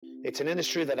It's an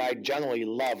industry that I generally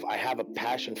love. I have a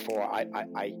passion for.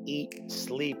 I eat,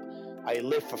 sleep, I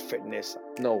live for fitness.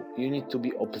 No, you need to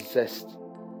be obsessed.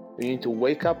 You need to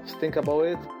wake up, think about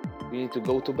it. You need to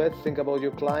go to bed, think about your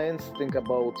clients, think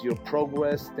about your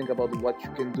progress, think about what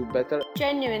you can do better.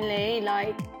 Genuinely,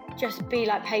 just be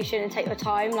patient and take your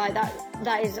time.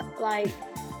 That is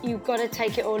you've got to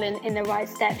take it all in the right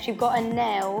steps. You've got to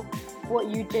nail what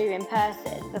you do in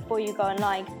person before you go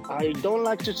online. I don't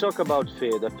like to talk about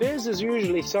fear. The fears is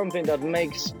usually something that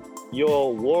makes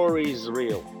your worries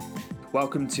real.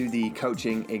 Welcome to the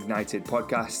Coaching Ignited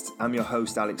podcast. I'm your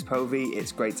host, Alex Povey.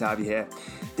 It's great to have you here.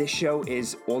 This show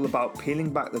is all about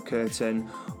peeling back the curtain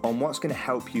on what's going to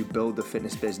help you build the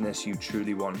fitness business you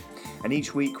truly want. And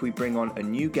each week we bring on a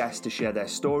new guest to share their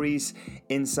stories,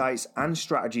 insights, and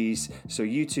strategies so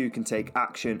you too can take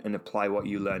action and apply what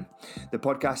you learn. The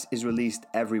podcast is released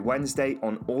every Wednesday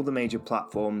on all the major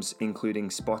platforms, including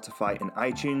Spotify and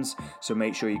iTunes. So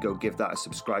make sure you go give that a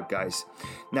subscribe, guys.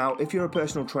 Now, if you're a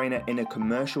personal trainer in a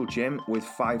commercial gym with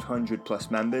 500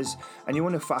 plus members and you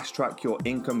want to fast track your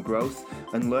income growth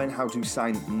and learn how to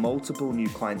sign multiple new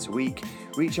clients a week,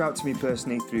 reach out to me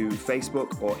personally through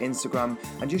Facebook or Instagram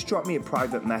and just drop me a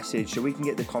private message so we can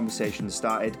get the conversation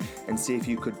started and see if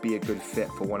you could be a good fit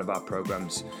for one of our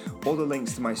programs. All the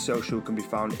links to my social can be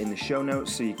found in the show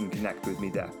notes so you can connect with me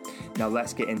there. Now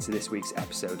let's get into this week's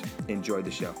episode. Enjoy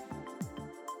the show.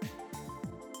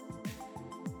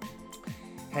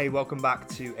 Hey, welcome back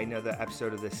to another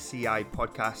episode of the CI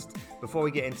podcast. Before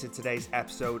we get into today's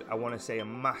episode, I want to say a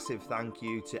massive thank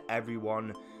you to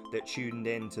everyone that tuned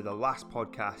in to the last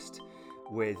podcast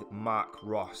with Mark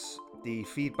Ross. The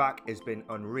feedback has been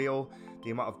unreal.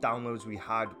 The amount of downloads we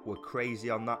had were crazy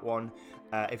on that one.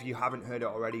 If you haven't heard it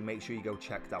already, make sure you go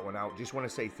check that one out. Just want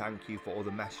to say thank you for all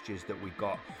the messages that we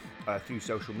got through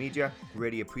social media.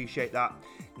 Really appreciate that.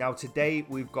 Now today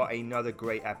we've got another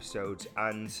great episode,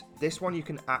 and this one you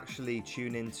can actually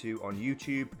tune into on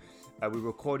YouTube. We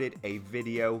recorded a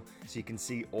video so you can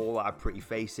see all our pretty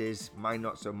faces. Mine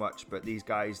not so much, but these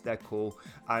guys, they're cool.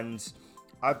 And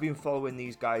I've been following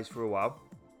these guys for a while.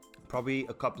 Probably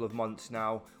a couple of months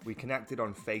now. We connected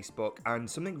on Facebook and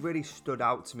something really stood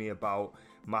out to me about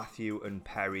Matthew and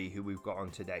Perry, who we've got on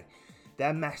today.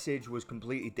 Their message was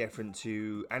completely different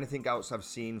to anything else I've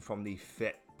seen from the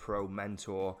Fit Pro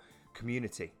Mentor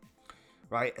community,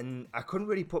 right? And I couldn't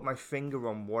really put my finger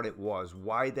on what it was,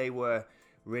 why they were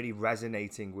really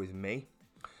resonating with me.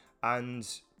 And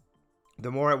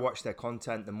the more I watched their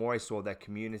content, the more I saw their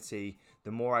community,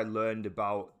 the more I learned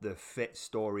about the Fit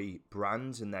Story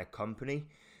brands and their company,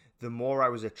 the more I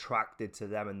was attracted to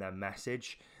them and their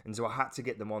message. And so I had to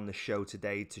get them on the show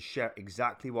today to share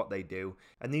exactly what they do.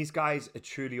 And these guys are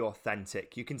truly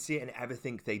authentic. You can see it in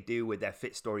everything they do with their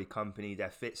Fit Story company, their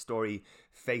Fit Story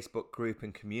Facebook group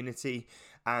and community.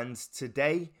 And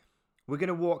today we're going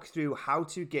to walk through how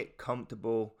to get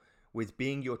comfortable with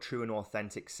being your true and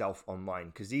authentic self online,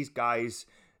 because these guys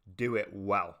do it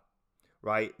well,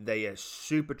 right? They are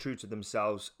super true to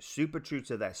themselves, super true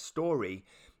to their story,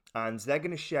 and they're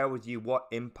going to share with you what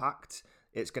impact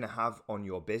it's going to have on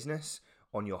your business,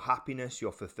 on your happiness,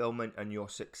 your fulfillment, and your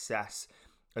success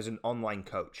as an online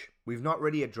coach. We've not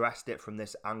really addressed it from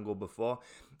this angle before,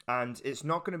 and it's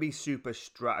not going to be super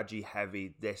strategy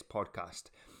heavy, this podcast.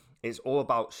 It's all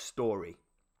about story.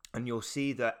 And you'll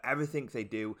see that everything they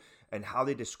do and how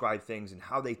they describe things and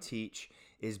how they teach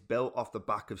is built off the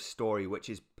back of story, which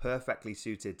is perfectly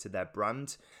suited to their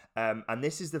brand. And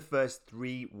this is the first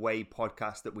three-way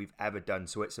podcast that we've ever done.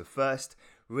 So it's a first.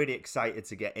 Really excited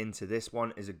to get into this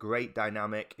one. It's a great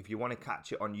dynamic. If you want to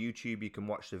catch it on YouTube, you can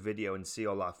watch the video and see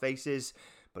all our faces.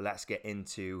 But let's get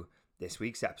into this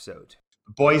week's episode.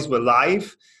 Boys, we're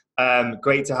live.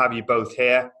 Great to have you both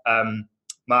here.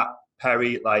 Matt,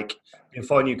 Perry, been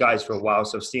following you guys for a while,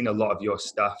 so I've seen a lot of your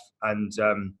stuff, and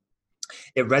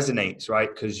it resonates,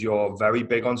 right? Because you're very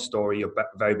big on story, you're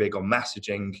very big on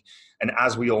messaging, and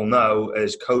as we all know,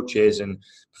 as coaches and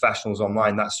professionals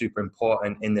online, that's super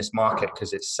important in this market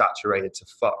because it's saturated to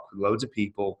fuck with loads of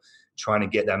people trying to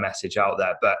get their message out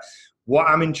there. But what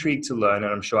I'm intrigued to learn,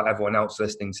 and I'm sure everyone else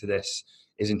listening to this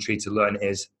is intrigued to learn,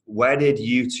 is where did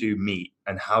you two meet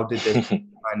and how did this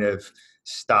kind of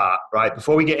start, right?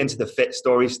 Before we get into the Fit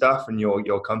Story stuff and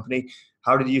your company,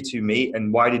 how did you two meet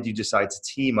and why did you decide to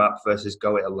team up versus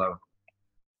go it alone?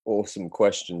 Awesome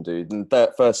question, dude. And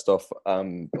first off,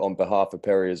 on behalf of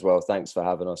Perry as well, thanks for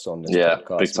having us on this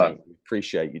podcast. Big time. Mate.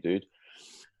 Appreciate you, dude.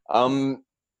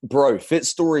 Bro, Fit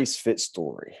Story's Fit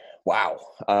Story. Wow.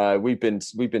 We've been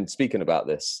speaking about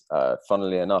this,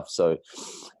 funnily enough. So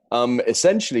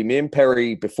essentially, me and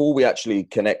Perry, before we actually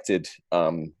connected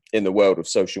in the world of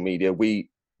social media, we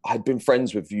I'd been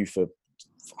friends with you for,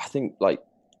 I think, like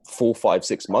 4, 5,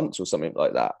 6 months or something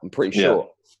like that. I'm pretty sure.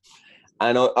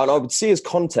 And I would see his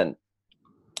content,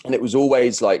 and it was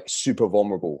always like super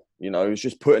vulnerable. He was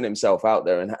just putting himself out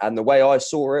there. And the way I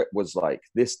saw it was like,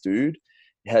 this dude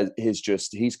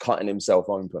he's cutting himself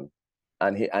open,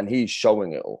 and he's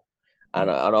showing it all. And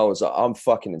I was like, I'm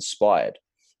fucking inspired,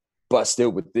 but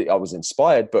still I was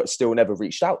inspired, but still never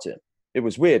reached out to him. It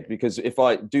was weird, because if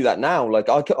I do that now, like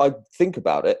I think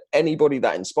about it, anybody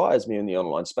that inspires me in the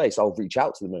online space, I'll reach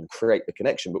out to them and create the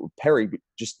connection. But with Perry,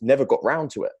 just never got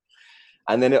round to it.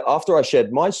 And then after I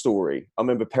shared my story, I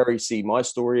remember Perry see my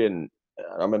story, and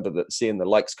I remember seeing the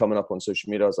likes coming up on social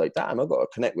media. I was like, damn, I've got to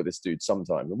connect with this dude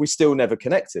sometime. And we still never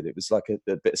connected. It was like a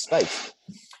bit of space.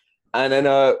 And then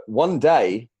one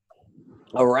day,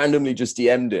 I randomly just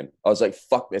DM'd him. I was like,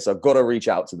 fuck this. I've got to reach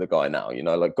out to the guy now,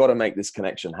 like, got to make this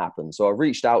connection happen. So I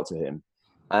reached out to him,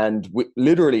 and we,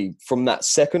 literally from that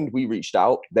second we reached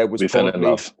out, we fell in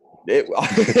love.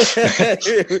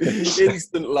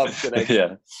 Instant love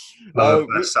connection.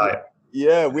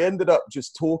 We ended up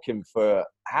just talking for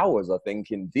hours, I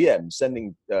think, in DM,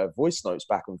 sending voice notes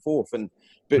back and forth. And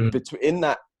in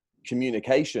that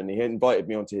communication, he invited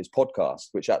me onto his podcast,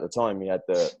 which at the time he had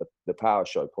the Power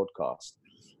Show podcast.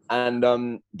 And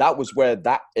that was where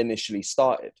that initially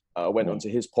started. I went onto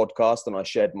his podcast and I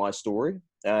shared my story.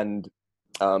 And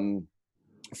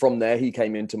from there, he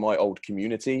came into my old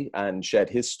community and shared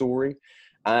his story.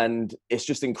 And it's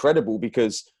just incredible,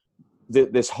 because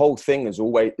this whole thing is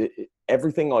always,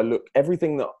 everything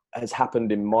that has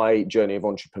happened in my journey of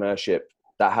entrepreneurship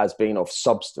that has been of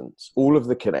substance, all of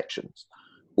the connections,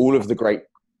 all of the great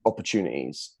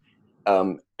opportunities,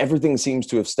 everything seems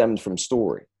to have stemmed from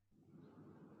story.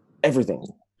 Everything.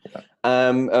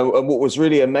 And what was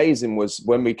really amazing was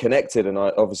when we connected, and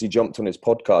I obviously jumped on his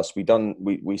podcast.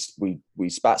 We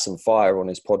spat some fire on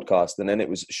his podcast, and then it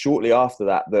was shortly after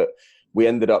that we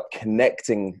ended up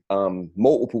connecting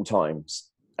multiple times,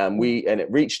 and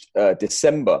it reached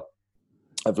December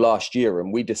of last year,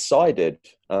 and we decided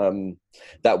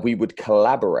that we would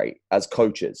collaborate as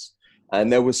coaches.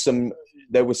 And there was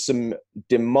some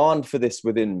demand for this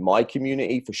within my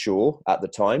community for sure at the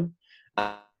time.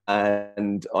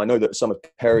 And I know that some of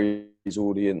Perry's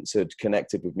audience had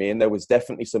connected with me, and there was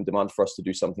definitely some demand for us to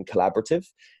do something collaborative.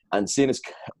 And seeing as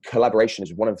collaboration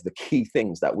is one of the key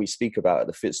things that we speak about at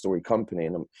the Fit Story Company,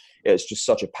 and it's just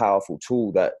such a powerful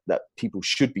tool that people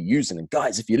should be using. And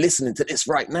guys, if you're listening to this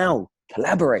right now,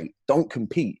 collaborate, don't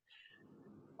compete.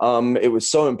 It was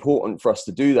so important for us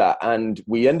to do that. And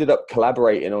we ended up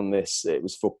collaborating on this. It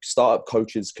was for startup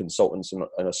coaches, consultants, and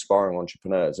aspiring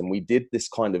entrepreneurs. And we did this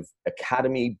kind of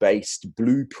academy-based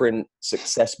blueprint,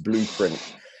 success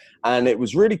blueprint. And it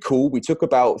was really cool. We took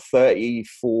about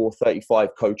 34, 35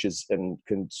 coaches and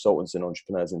consultants and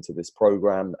entrepreneurs into this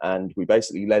program. And we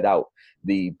basically laid out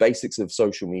the basics of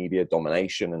social media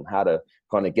domination and how to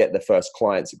kind of get the first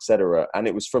clients, etc. And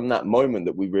it was from that moment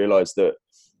that we realized that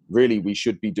really we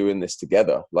should be doing this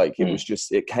together. Like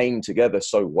it came together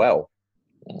so well.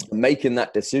 Making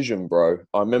that decision, bro,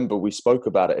 I remember we spoke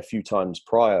about it a few times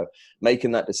prior,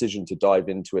 making that decision to dive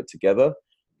into it together.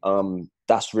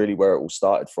 That's really where it all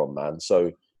started from, man.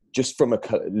 So just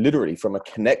literally from a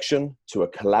connection to a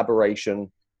collaboration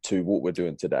to what we're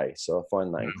doing today. So I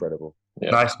find that incredible. Yeah.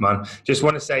 Nice, man. Just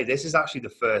want to say this is actually the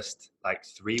first like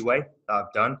 3-way that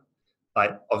I've done.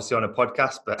 Like obviously on a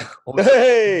podcast, but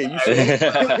hey,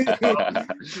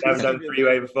 never done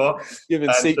 3-way before. So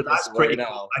that's pretty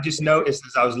cool. I just noticed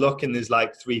as I was looking, there's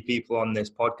like 3 people on this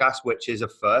podcast, which is a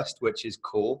first, which is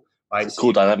cool. Right? It's a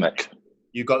cool dynamic.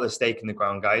 You got the stake in the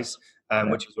ground, guys,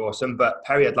 which is awesome. But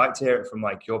Perry, I'd like to hear it from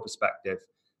like your perspective.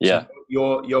 Yeah,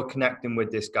 so you're connecting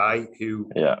with this guy who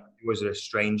was a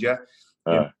stranger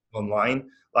online.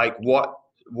 Like what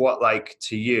like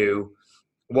to you?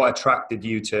 What attracted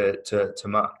you to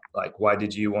Matt? Like, why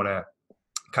did you want to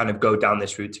kind of go down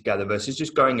this route together versus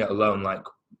just going it alone? Like,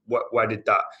 where did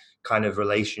that kind of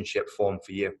relationship form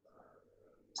for you?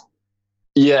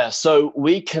 Yeah, so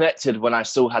we connected when I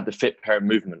still had the Fit Parent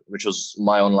Movement, which was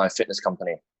my online fitness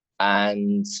company.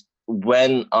 And which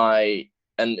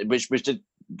did,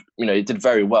 it did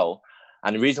very well.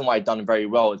 And the reason why it done very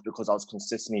well is because I was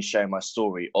consistently sharing my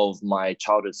story of my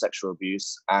childhood sexual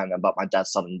abuse and about my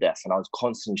dad's sudden death. And I was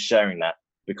constantly sharing that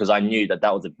because I knew that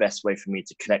was the best way for me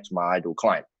to connect with my ideal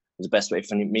client. It was the best way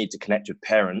for me to connect with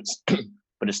parents,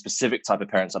 but a specific type of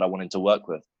parents that I wanted to work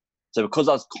with. So because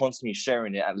I was constantly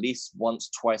sharing it at least once,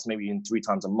 twice, maybe even 3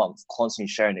 times a month, constantly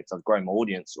sharing it because I was growing my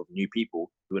audience of new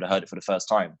people who would have heard it for the first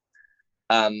time.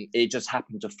 It just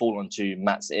happened to fall onto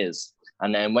Matt's ears.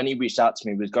 And then when he reached out to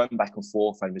me, we was going back and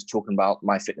forth, and he was talking about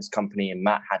my fitness company, and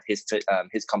Matt had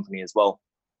his company as well.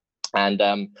 And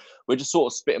we're just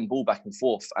sort of spitting ball back and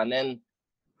forth. And then,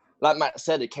 like Matt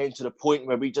said, it came to the point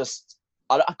where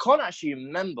I can't actually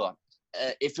remember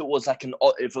if it was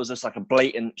just like a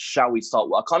blatant, shall we start?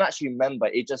 I can't actually remember.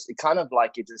 It just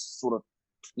sort of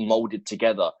molded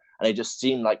together, and it just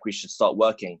seemed like we should start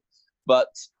working. But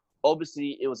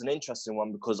obviously, it was an interesting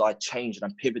one because I changed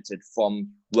and I pivoted from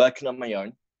working on my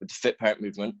own with the Fit Parent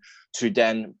movement to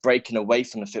then breaking away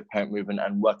from the Fit Parent movement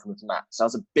and working with Matt. So that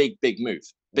was a big move.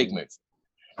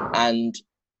 And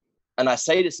I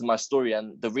say this in my story,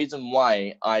 and the reason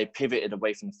why I pivoted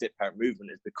away from the Fit Parent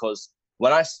movement is because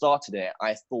when I started it,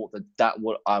 I thought that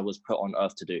what I was put on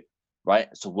earth to do, right?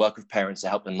 To work with parents to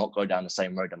help them not go down the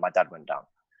same road that my dad went down.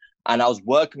 And I was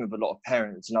working with a lot of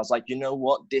parents, and I was like, you know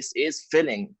what? This is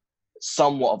filling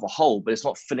somewhat of a hole, but it's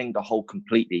not filling the hole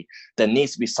completely. There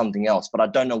needs to be something else, but I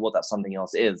don't know what that something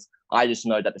else is. I just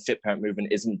know that the Fit Parent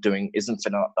movement isn't filling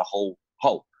up the whole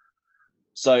hole.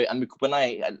 So, and when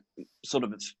I sort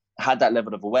of had that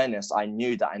level of awareness, I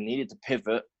knew that I needed to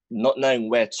pivot, not knowing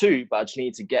where to, but I just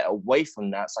needed to get away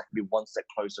from that so I could be one step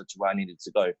closer to where I needed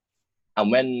to go.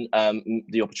 And when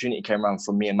the opportunity came around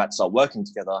for me and Matt to start working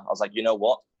together, I was like, you know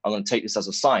what? I'm going to take this as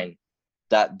a sign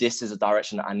that this is a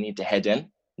direction that I need to head in.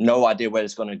 No idea where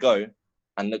it's going to go,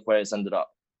 and look where it's ended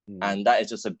up. And that is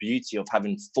just a beauty of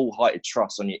having full-hearted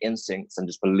trust on your instincts and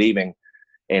just believing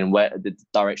in where the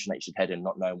direction that you should head in,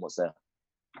 not knowing what's there.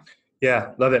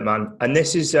 Yeah, love it, man. And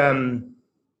this is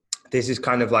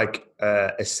kind of like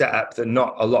a setup that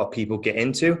not a lot of people get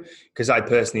into, because I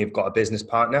personally have got a business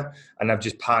partner and I've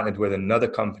just partnered with another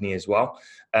company as well.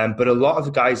 But a lot of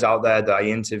the guys out there that I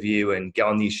interview and get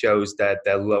on these shows, they're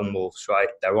lone wolves, right?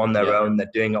 They're on their own.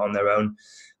 They're doing it on their own.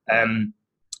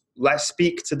 Let's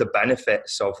speak to the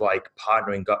benefits of like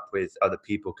partnering up with other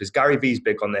people, because Gary Vee's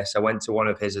big on this. I went to one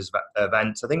of his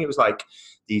events. I think it was like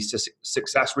the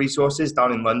Success Resources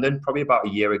down in London, probably about a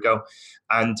year ago.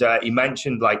 And he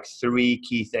mentioned like 3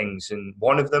 key things. And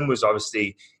one of them was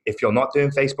obviously, if you're not doing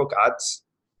Facebook ads,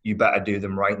 you better do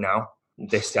them right now,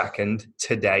 this second,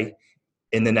 today,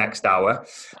 in the next hour.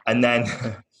 And then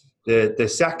the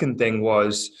second thing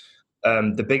was,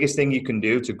 the biggest thing you can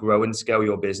do to grow and scale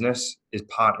your business is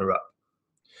partner up.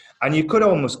 And you could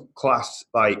almost class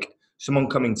like someone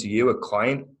coming to you, a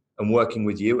client, and working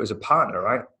with you as a partner,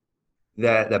 right?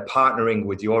 They're partnering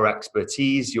with your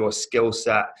expertise, your skill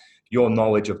set, your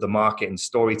knowledge of the market and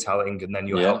storytelling, and then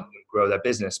you're helping them grow their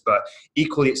business. But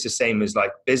equally, it's the same as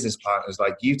like business partners,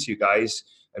 like you two guys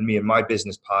and me and my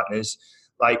business partners.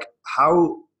 Like,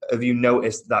 how have you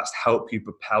noticed that's helped you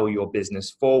propel your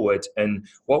business forward? And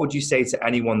what would you say to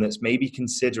anyone that's maybe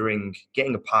considering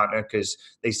getting a partner because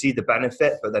they see the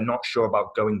benefit, but they're not sure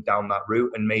about going down that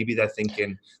route? And maybe they're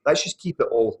thinking, let's just keep it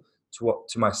all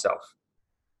to myself.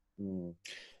 Do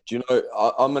you know,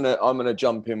 I'm gonna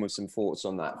jump in with some thoughts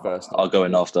on that first. I'll go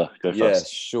in after. Go first. Yeah,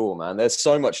 sure, man. There's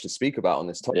so much to speak about on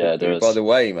this topic. Yeah, there is. By the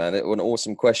way, man, it was an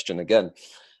awesome question again.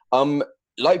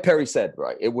 Like Perry said,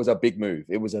 right, it was a big move.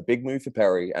 It was a big move for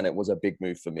Perry, and it was a big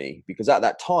move for me, because at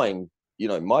that time, you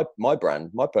know, my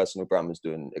personal brand was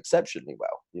doing exceptionally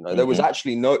well. You know, there was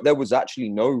actually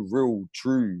no real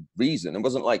true reason. It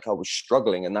wasn't like I was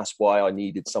struggling and that's why I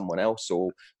needed someone else,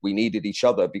 or we needed each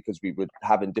other because we were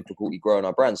having difficulty growing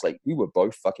our brands. Like, we were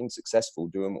both fucking successful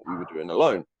doing what we were doing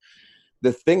alone.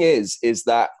 The thing is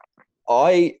that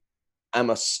I'm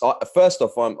a sucker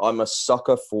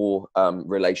for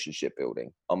relationship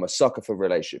building. I'm a sucker for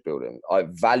relationship building. I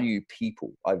value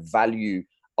people. I value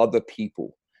other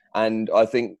people. And I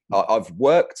think I've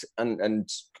worked and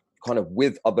kind of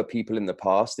with other people in the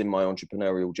past in my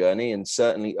entrepreneurial journey. And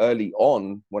certainly early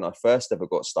on, when I first ever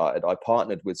got started, I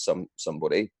partnered with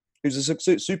somebody who's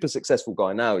a super successful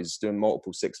guy now. He's doing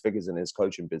multiple 6 figures in his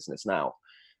coaching business now.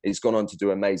 He's gone on to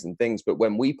do amazing things. But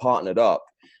when we partnered up,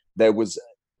 it was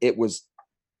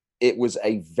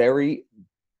a very,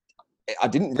 I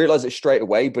didn't realize it straight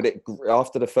away, but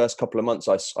after the first couple of months,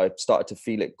 I started to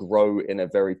feel it grow in a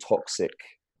very toxic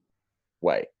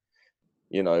way.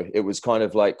 You know, it was kind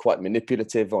of like quite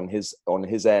manipulative on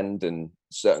his end, and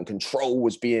certain control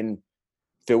was being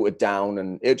filtered down,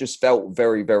 and it just felt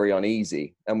very, very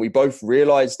uneasy. And we both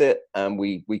realized it, and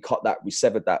we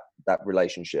severed that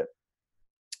relationship.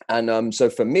 And so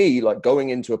for me, like, going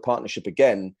into a partnership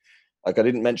again, like, I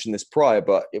didn't mention this prior,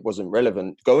 but it wasn't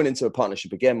relevant. Going into a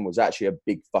partnership again was actually a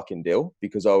big fucking deal,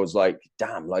 because I was like,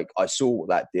 damn, like, I saw what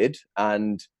that did.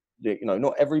 And, you know,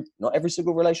 not every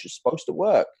single relationship is supposed to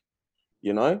work,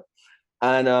 you know?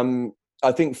 And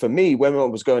I think for me, when I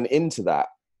was going into that,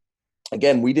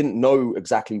 again, we didn't know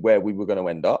exactly where we were going to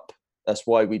end up. That's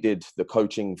why we did the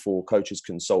coaching for coaches,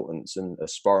 consultants, and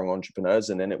aspiring entrepreneurs.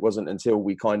 And then it wasn't until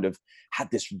we kind of had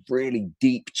this really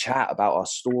deep chat about our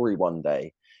story one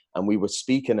day, and we were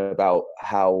speaking about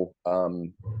how,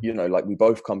 like we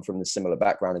both come from the similar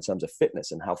background in terms of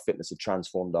fitness, and how fitness had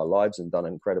transformed our lives and done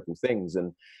incredible things.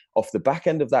 And off the back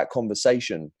end of that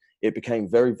conversation, it became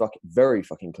very, very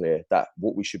fucking clear that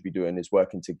what we should be doing is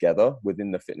working together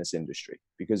within the fitness industry,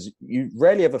 because you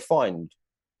rarely ever find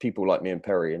people like me and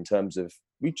Perry, in terms of,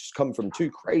 we just come from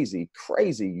two crazy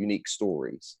unique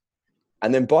stories.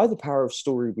 And then by the power of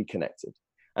story, we connected.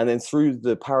 And then through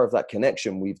the power of that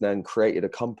connection, we've then created a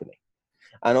company.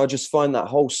 And I just find that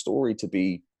whole story to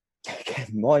be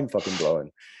mind fucking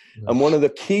blowing. And one of the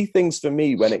key things for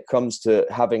me when it comes to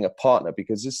having a partner,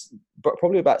 because this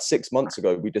probably about 6 months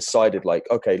ago, we decided like,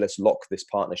 okay, let's lock this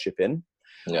partnership in.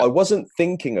 Yeah. I wasn't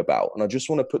thinking about, and I just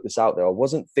want to put this out there, I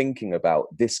wasn't thinking about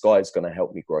this guy's going to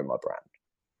help me grow my brand.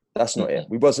 That's not it.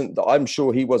 I'm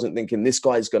sure he wasn't thinking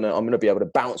I'm going to be able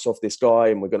to bounce off this guy,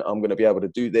 and I'm going to be able to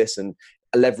do this and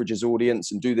leverage his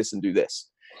audience and do this and do this.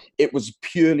 It was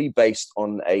purely based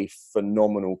on a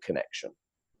phenomenal connection.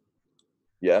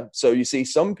 Yeah. So you see,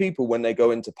 some people, when they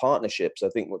go into partnerships, I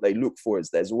think what they look for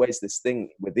is there's always this thing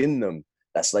within them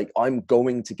that's like, I'm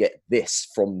going to get this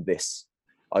from this.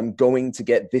 I'm going to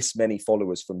get this many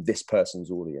followers from this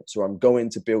person's audience, or I'm going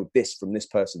to build this from this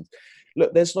person's.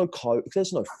 Look, there's no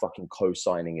fucking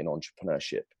co-signing in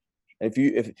entrepreneurship. And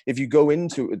if you go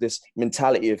into this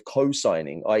mentality of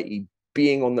co-signing, i.e.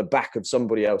 being on the back of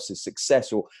somebody else's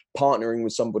success or partnering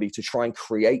with somebody to try and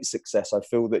create success, I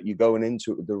feel that you're going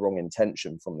into it with the wrong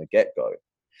intention from the get-go.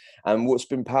 And what's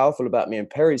been powerful about me and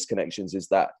Perry's connections is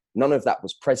that none of that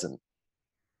was present.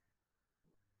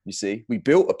 You see, we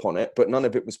built upon it, but none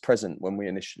of it was present when we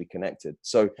initially connected.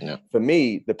 So for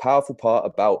me, the powerful part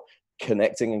about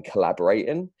connecting and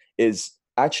collaborating is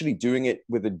actually doing it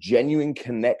with a genuine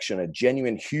connection, a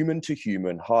genuine human to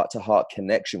human, heart to heart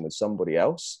connection with somebody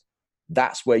else.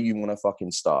 That's where you want to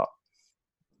fucking start.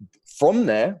 From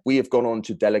there, we have gone on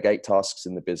to delegate tasks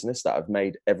in the business that have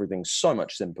made everything so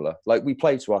much simpler. Like, we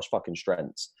play to our fucking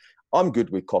strengths. I'm good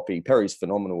with copy. Perry's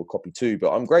phenomenal with copy too,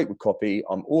 but I'm great with copy.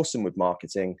 I'm awesome with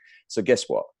marketing. So guess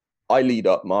what? I lead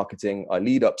up marketing. I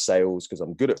lead up sales because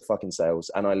I'm good at fucking sales,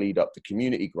 and I lead up the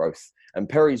community growth. And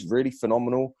Perry's really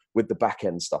phenomenal with the back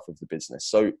end stuff of the business.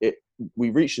 So we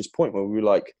reached this point where we were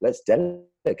like, let's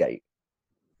delegate.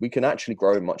 We can actually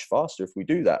grow much faster if we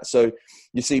do that. So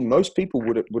you see, most people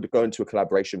would go into a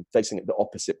collaboration facing it the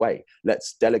opposite way.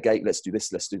 Let's delegate. Let's do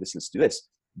this. Let's do this. Let's do this.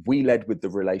 We led with the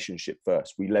relationship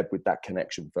first. We led with that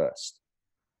connection first.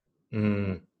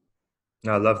 I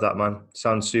love that, man.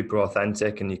 Sounds super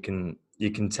authentic, and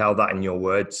you can tell that in your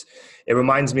words. It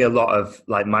reminds me a lot of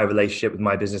like my relationship with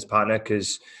my business partner,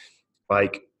 because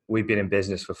like we've been in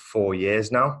business for 4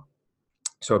 years now,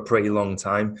 so a pretty long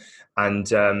time. And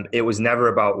it was never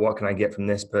about what can I get from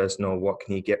this person or what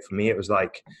can he get from me. It was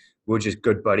like we're just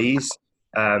good buddies.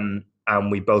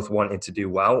 And we both wanted to do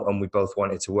well, and we both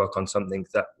wanted to work on something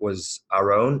that was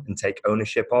our own and take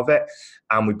ownership of it.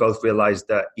 And we both realized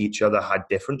that each other had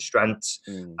different strengths,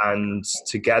 and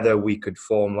together we could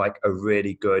form like a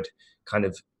really good kind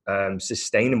of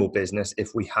sustainable business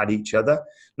if we had each other.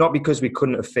 Not because we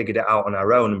couldn't have figured it out on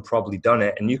our own and probably done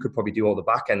it, and you could probably do all the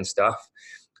back end stuff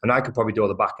and I could probably do all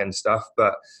the back end stuff,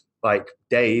 but like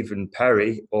Dave and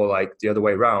Perry, or like the other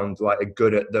way around, like are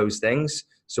good at those things.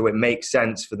 So it makes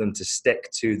sense for them to stick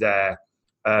to their,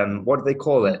 what do they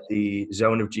call it? The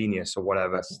zone of genius or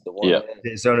whatever. That's the one. Yeah.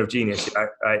 The zone of genius.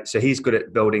 Right? So he's good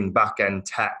at building back-end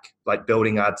tech, like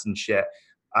building ads and shit.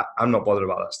 I'm not bothered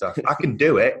about that stuff. I can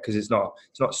do it because it's not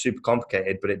super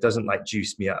complicated, but it doesn't like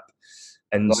juice me up.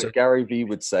 And like so, Gary Vee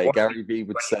would say,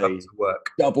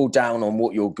 double down on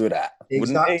what you're good at.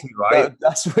 Exactly, right?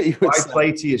 That's what you would say. Why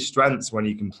play to your strengths when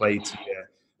you can play to your,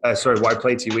 why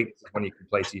play to your weaknesses when you can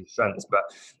play to your strengths? But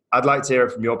I'd like to hear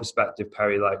it from your perspective,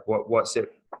 Perry. Like, what's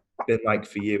it been like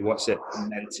for you? What's it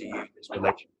meant to you, this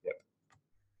relationship?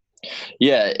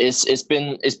 Yeah, it's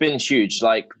been huge.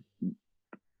 Like,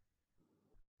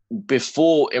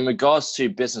 before, in regards to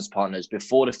business partners,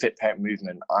 before the Fit Parent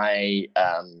movement, I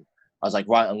was like,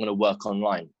 right, I'm going to work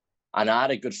online. And I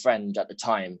had a good friend at the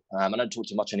time, I don't talk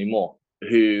too much anymore,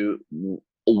 who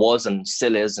was and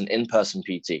still is an in-person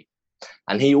PT.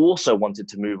 And he also wanted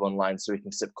to move online so he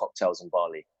can sip cocktails in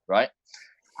Bali, right?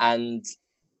 And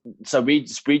so we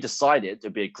decided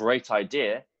it'd be a great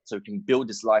idea so we can build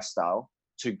this lifestyle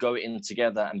to go in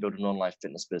together and build an online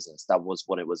fitness business. That was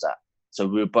what it was at. So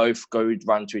we would both go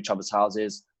round to each other's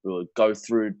houses. We would go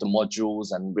through the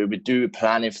modules and we would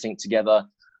plan everything together.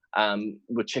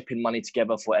 We're chipping money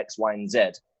together for X, Y, and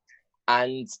Z.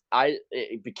 And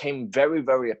it became very,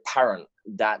 very apparent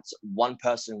that one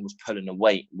person was pulling the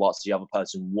weight whilst the other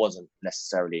person wasn't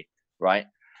necessarily, right?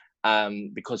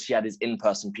 Because he had his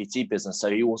in-person PT business. So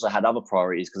he also had other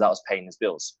priorities because that was paying his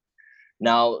bills.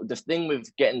 Now, the thing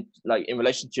with getting, like, in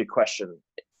relation to your question,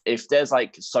 if there's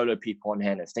like solo people on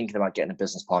here and they're thinking about getting a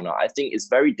business partner, I think it's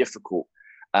very difficult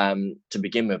to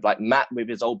begin with. Like Matt with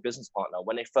his old business partner,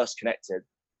 when they first connected,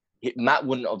 Matt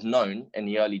wouldn't have known in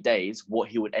the early days what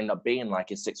he would end up being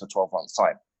like in 6 or 12 months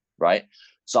time, right?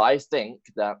 So I think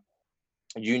that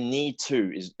you need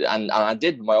to, and I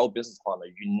did with my old business partner,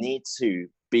 you need to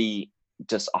be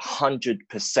just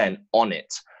 100% on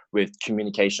it with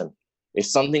communication. If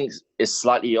something is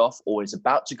slightly off or is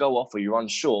about to go off or you're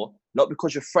unsure, not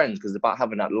because you're friends, because it's about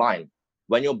having that line.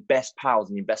 When you're best pals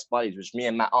and your best buddies, which me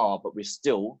and Matt are, but we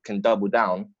still can double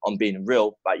down on being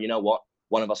real, but you know what?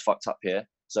 One of us fucked up here.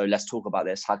 So let's talk about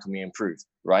this. How can we improve,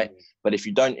 right? But if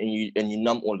you don't and you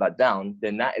numb all that down,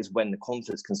 then that is when the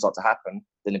conflicts can start to happen.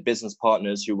 Then the business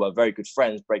partners who were very good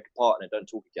friends break apart and they don't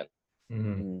talk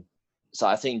again. So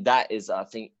I think that is,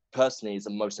 personally is the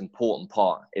most important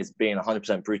part, is being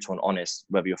 100% brutal and honest,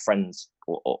 whether you're friends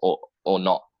or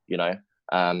not, you know?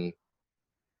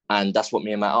 And that's what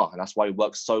me and Matt are. And that's why we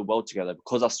work so well together,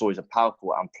 because our stories are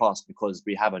powerful, and plus because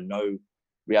we have a no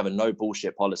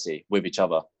bullshit policy with each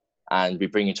other. And we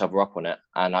bring each other up on it,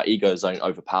 and our egos don't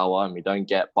overpower, and we don't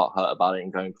get butthurt about it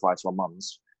and go and cry to our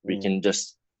mums. We can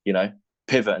just, you know,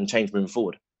 pivot and change moving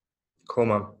forward. Cool,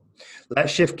 man.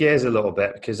 Let's shift gears a little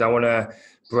bit, because I want to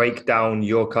break down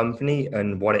your company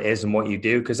and what it is and what you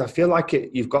do, because I feel like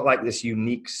you've got like this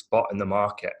unique spot in the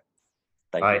market.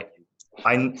 Thank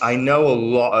you. I know a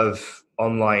lot of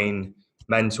online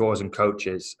mentors and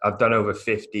coaches. I've done over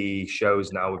 50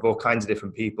 shows now with all kinds of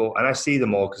different people, and I see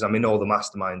them all because I'm in all the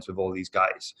masterminds with all these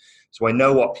guys. So I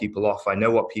know what people offer, I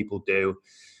know what people do.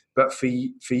 But for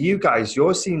you guys,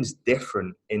 yours seems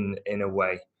different in a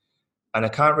way, and I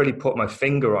can't really put my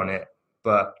finger on it,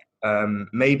 but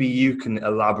maybe you can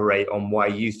elaborate on why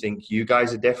you think you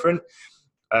guys are different.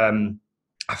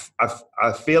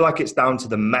 I feel like it's down to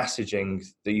the messaging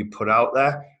that you put out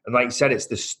there, and like you said, it's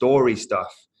the story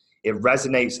stuff. It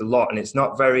resonates a lot, and it's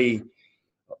not very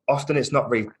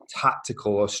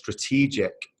tactical or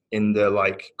strategic in the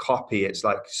like copy. It's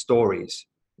like stories.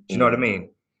 Do you know what I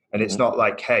mean? And it's not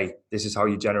like, hey, this is how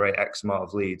you generate X amount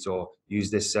of leads, or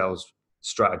use this sales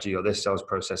strategy or this sales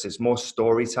process. It's more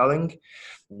storytelling.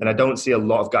 And I don't see a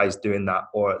lot of guys doing that,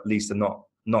 or at least not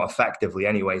effectively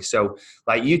anyway. So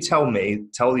like, you tell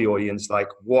the audience, like,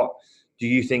 what do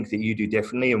you think that you do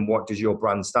differently, and what does your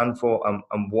brand stand for,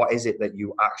 and what is it that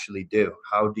you actually do?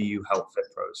 How do you help fit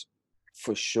pros?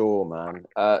 For sure,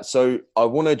 man. So I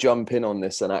want to jump in on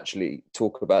this and actually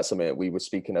talk about something that we were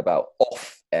speaking about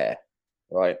off air,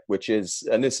 right?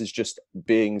 And this is just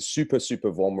being super,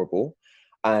 super vulnerable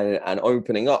and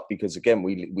opening up, because again,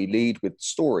 we lead with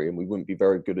story, and we wouldn't be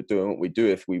very good at doing what we do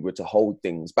if we were to hold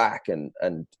things back and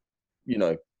you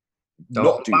know,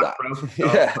 not do that.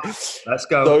 Yeah. Let's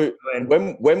go. So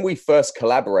when we first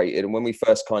collaborated, and when we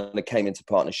first kind of came into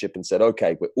partnership and said,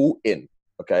 okay, we're all in,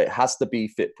 okay, it has to be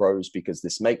Fit Pros because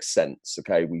this makes sense.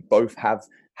 Okay, we both have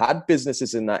had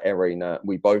businesses in that arena.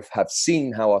 We both have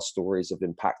seen how our stories have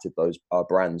impacted our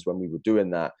brands when we were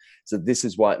doing that. So this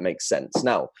is why it makes sense.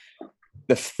 Now,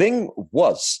 the thing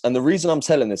was, and the reason I'm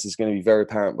telling this is going to be very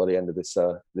apparent by the end of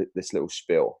this little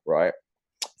spiel, right?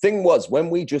 Thing was,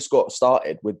 when we just got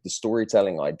started with the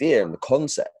storytelling idea and the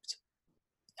concept,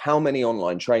 how many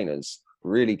online trainers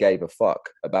really gave a fuck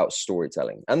about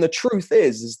storytelling? And the truth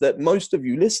is that most of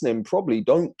you listening probably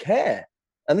don't care.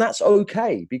 And that's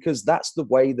okay, because that's the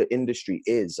way the industry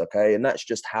is, okay? And that's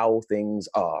just how things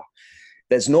are.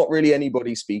 There's not really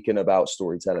anybody speaking about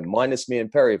storytelling, minus me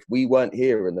and Perry. If we weren't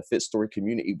here in the Fit Story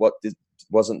community,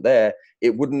 wasn't there,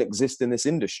 it wouldn't exist in this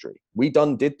industry. We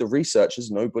did the research.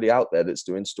 There's nobody out there that's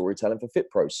doing storytelling for Fit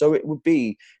Pros. So it would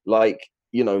be like,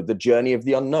 you know, the journey of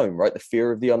the unknown, right? The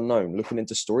fear of the unknown, looking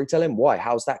into storytelling. Why?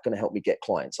 How's that going to help me get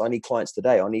clients? I need clients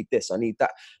today. I need this. I need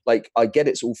that. Like, I get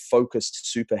it's all focused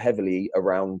super heavily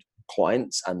around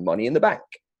clients and money in the bank.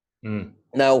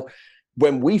 Now,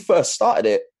 when we first started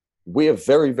it, we are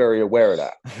very, very aware of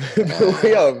that.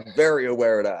 We are very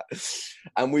aware of that.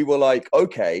 And we were like,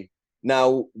 okay,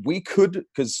 now we could,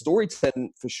 because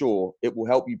storytelling for sure, it will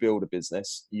help you build a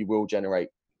business. You will generate,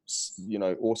 you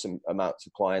know, awesome amounts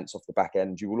of clients off the back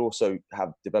end. You will also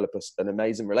develop an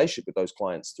amazing relationship with those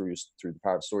clients through the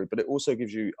power of story, but it also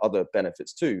gives you other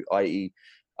benefits too, i.e.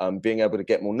 Being able to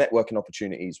get more networking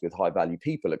opportunities with high value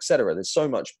people, etc. There's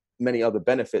so many other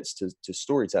benefits to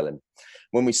storytelling.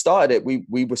 When we started it,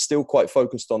 we were still quite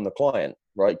focused on the client,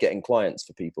 right? Getting clients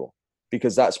for people.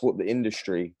 because that's what the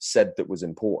industry said that was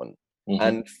important. Mm-hmm.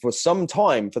 And for some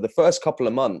time, for the first couple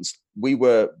of months, we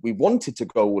wanted to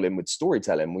go all in with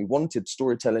storytelling. We wanted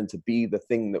storytelling to be the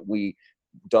thing that we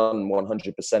went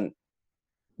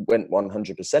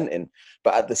 100% in.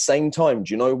 But at the same time,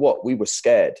 do you know what? We were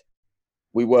scared.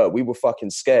 We were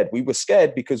fucking scared. We were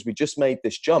scared because we just made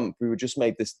this jump. We just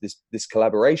made this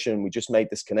collaboration. We just made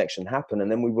this connection happen.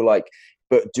 And then we were like,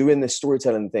 but doing this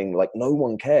storytelling thing, like, no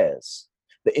one cares.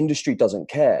 The industry doesn't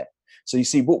care. So you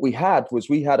see, what we had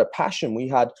a passion. We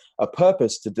had a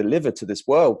purpose to deliver to this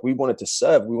world. We wanted to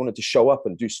serve. We wanted to show up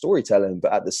and do storytelling.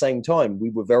 But at the same time, we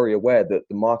were very aware that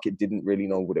the market didn't really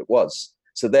know what it was.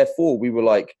 So therefore, we were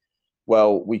like,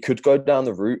 well, we could go down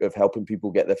the route of helping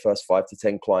people get their first 5 to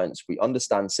 10 clients. We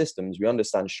understand systems. We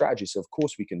understand strategy. So of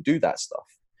course we can do that stuff.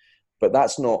 But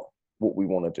that's not what we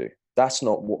want to do. That's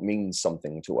not what means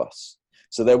something to us.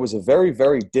 So there was a very,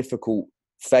 very difficult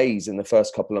phase in the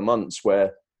first couple of months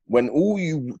where, when all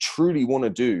you truly want to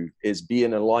do is be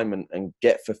in alignment and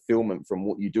get fulfillment from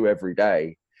what you do every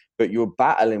day, but you're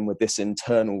battling with this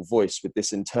internal voice, with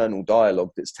this internal dialogue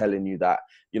that's telling you that,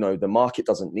 you know, the market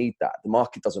doesn't need that. The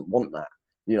market doesn't want that.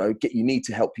 You know, you need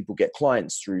to help people get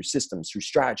clients through systems, through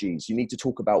strategies. You need to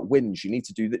talk about wins. You need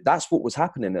to do that. That's what was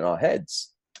happening in our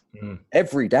heads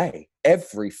every day,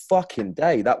 every fucking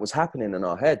day. That was happening in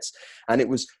our heads. And it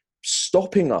was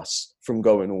stopping us from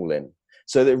going all in.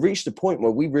 So it reached a point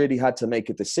where we really had to make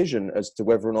a decision as to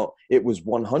whether or not it was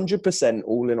 100%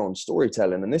 all in on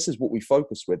storytelling. And this is what we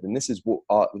focus with. And this is what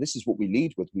we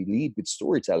lead with. We lead with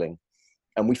storytelling,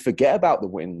 and we forget about the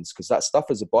wins, because that stuff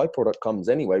as a byproduct comes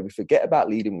anyway. We forget about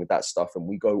leading with that stuff and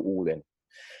we go all in.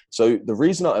 So the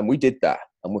reason, and we did that,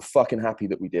 and we're fucking happy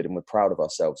that we did, and we're proud of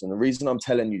ourselves. And the reason I'm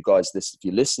telling you guys this, if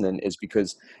you're listening, is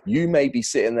because you may be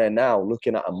sitting there now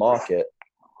looking at a market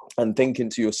and thinking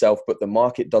to yourself, but the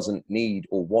market doesn't need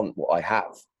or want what I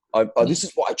have. This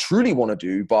is what I truly want to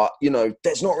do, but, you know,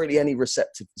 there's not really any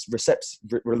reciprocity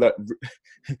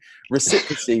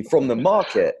from the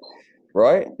market,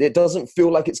 right? It doesn't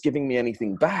feel like it's giving me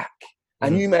anything back.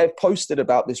 And you may have posted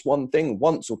about this one thing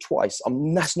once or twice.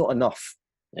 That's not enough.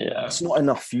 Yeah, it's not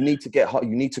enough. You need to get hard.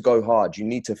 You need to go hard. You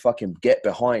need to fucking get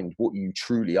behind what you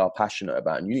truly are passionate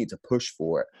about, and you need to push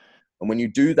for it. And when you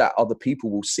do that, other people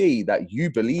will see that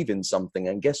you believe in something.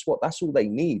 And guess what? That's all they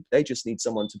need. They just need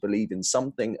someone to believe in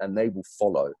something, and they will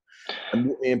follow. And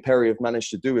what me and Perry have managed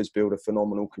to do is build a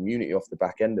phenomenal community off the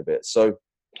back end of it. So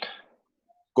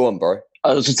go on, bro.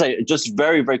 I was going to say, just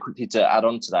very, very quickly to add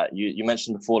on to that. You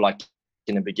mentioned before, like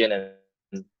in the beginning,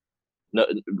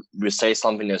 we say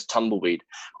something that's tumbleweed,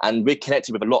 and we're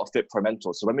connected with a lot of Fit Pro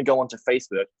mentors. So when we go onto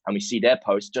Facebook and we see their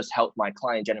post, just helped my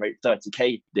client generate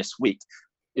 30K this week.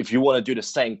 If you want to do the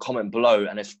same, comment below,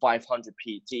 and there's 500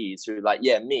 PTs who are like,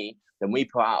 yeah, me, then we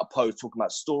put out a post talking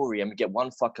about story and we get one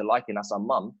fucker like, and that's our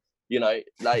mum, you know,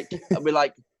 like, we're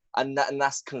like, and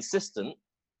that's consistent,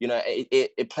 you know,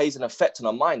 it plays an effect on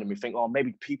our mind, and we think, oh,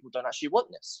 maybe people don't actually want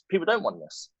this. People don't want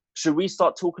this. Should we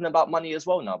start talking about money as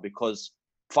well now? Because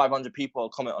 500 people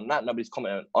comment on that, nobody's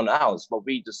commenting on ours, but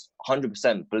we just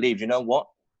 100% believe, you know what?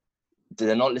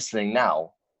 They're not listening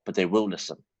now, but they will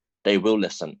listen. They will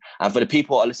listen. And for the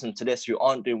people who are listening to this who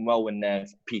aren't doing well in their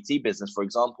PT business, for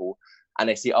example, and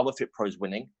they see other fit pros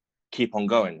winning, keep on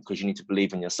going, because you need to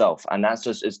believe in yourself. And that's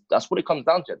what it comes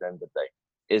down to at the end of the day,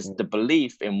 is the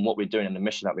belief in what we're doing and the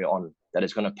mission that we're on, that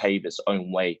it's going to pave its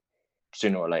own way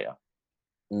sooner or later.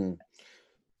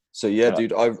 So yeah,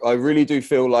 dude, I really do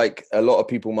feel like a lot of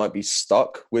people might be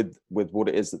stuck with what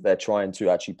it is that they're trying to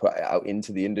actually put out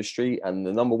into the industry. And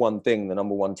the number one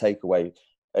takeaway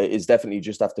is definitely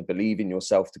just have to believe in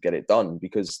yourself to get it done,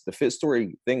 because the fit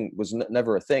story thing was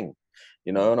never a thing,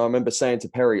 you know. And I remember saying to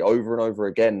Perry over and over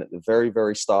again at the very,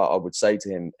 very start, I would say to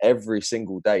him every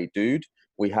single day, dude,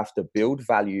 we have to build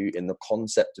value in the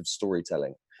concept of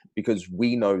storytelling, because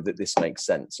we know that this makes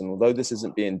sense. And although this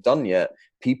isn't being done yet,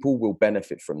 people will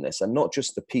benefit from this. And not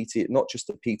just the PT,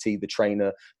 the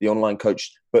trainer, the online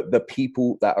coach, but the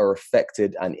people that are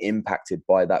affected and impacted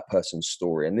by that person's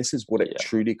story. And this is what it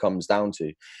truly comes down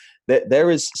to.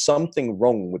 There is something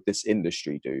wrong with this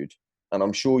industry, dude. And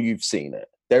I'm sure you've seen it.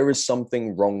 There is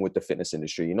something wrong with the fitness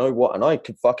industry. You know what? And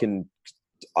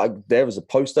there was a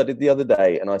post I did the other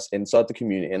day, and inside the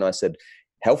community, and I said,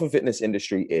 health and fitness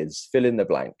industry is fill in the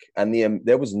blank. And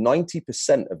there was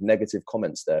 90% of negative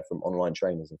comments there from online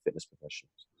trainers and fitness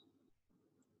professionals.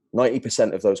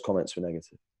 90% of those comments were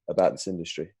negative about this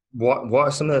industry. What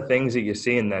are some of the things that you're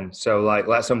seeing then? So like,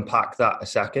 let's unpack that a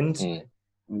second.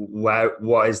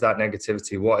 What is that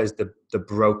negativity? What is the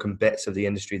broken bits of the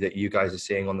industry that you guys are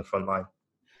seeing on the front line?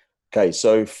 Okay,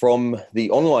 so from the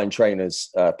online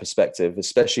trainers' perspective,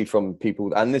 especially from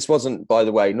people, and this wasn't, by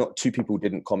the way, not two people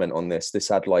didn't comment on this. This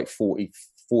had like 40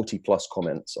 plus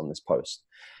comments on this post.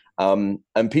 And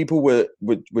people were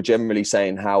generally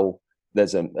saying how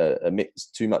there's a mix,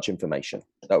 too much information.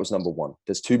 That was number one.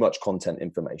 There's too much content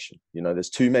information. You know, there's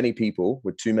too many people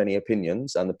with too many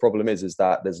opinions. And the problem is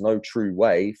that there's no true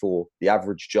way for the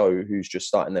average Joe who's just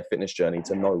starting their fitness journey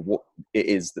to know what it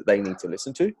is that they need to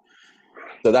listen to.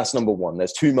 So that's number one.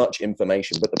 There's too much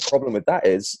information. But the problem with that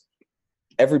is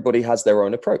everybody has their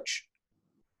own approach.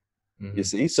 Mm-hmm. You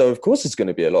see? So of course it's going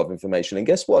to be a lot of information. And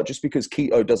guess what? Just because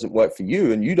keto doesn't work for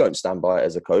you and you don't stand by it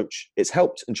as a coach, it's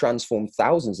helped and transformed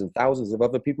thousands and thousands of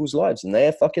other people's lives, and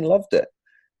they fucking loved it.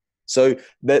 So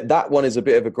that one is a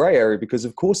bit of a gray area, because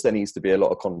of course there needs to be a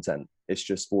lot of content. It's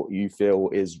just what you feel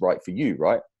is right for you,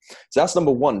 right? So that's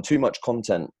number one, too much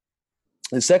content.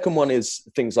 The second one is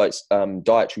things like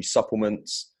dietary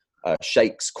supplements,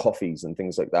 shakes, coffees, and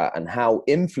things like that, and how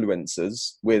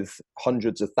influencers with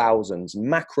hundreds of thousands,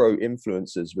 macro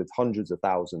influencers with hundreds of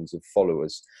thousands of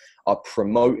followers, are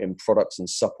promoting products and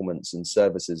supplements and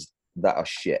services that are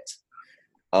shit.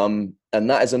 And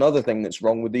that is another thing that's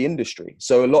wrong with the industry.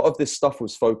 So a lot of this stuff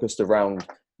was focused around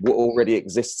what already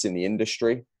exists in the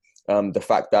industry. The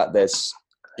fact that there's,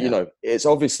 you know, it's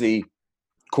obviously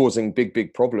causing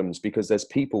big problems, because there's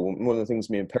people, one of the things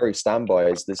me and Perry stand by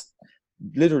is there's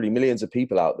literally millions of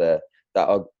people out there that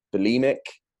are bulimic,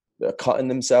 that are cutting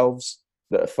themselves,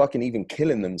 that are fucking even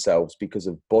killing themselves because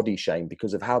of body shame,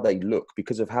 because of how they look,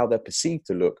 because of how they're perceived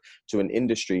to look, to an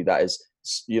industry that is,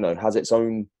 you know, has its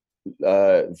own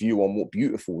view on what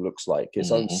beautiful looks like,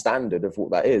 its own standard of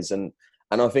what that is. And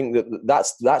I think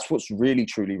that's what's really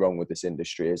truly wrong with this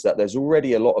industry, is that there's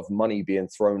already a lot of money being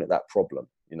thrown at that problem.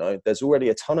 You know, there's already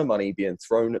a ton of money being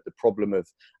thrown at the problem of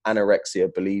anorexia,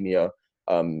 bulimia,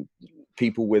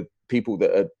 people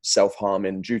that are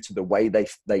self-harming due to the way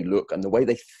they look and the way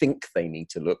they think they need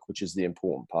to look, which is the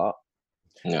important part.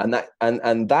 Yeah.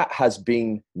 And that has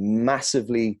been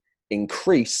massively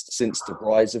increased since the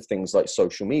rise of things like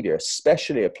social media,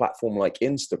 especially a platform like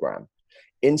Instagram.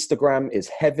 Instagram is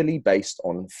heavily based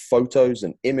on photos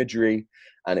and imagery,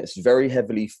 and it's very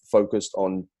heavily focused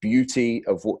on beauty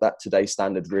of what that today's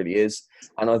standard really is.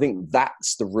 And I think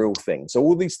that's the real thing. So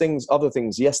all these things, other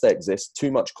things, yes, they exist.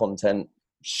 Too much content,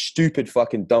 stupid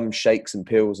fucking dumb shakes and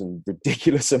pills, and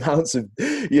ridiculous amounts of,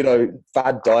 you know,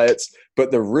 fad diets.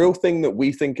 But the real thing that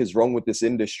we think is wrong with this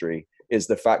industry is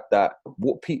the fact that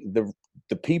what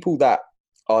the people that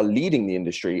are leading the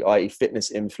industry, i.e.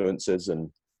 fitness influencers and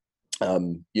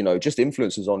you know, just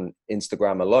influencers on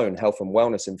Instagram alone, health and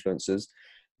wellness influencers,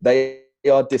 they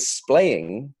are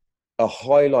displaying a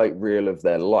highlight reel of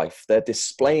their life. They're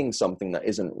displaying something that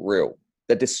isn't real.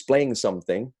 They're displaying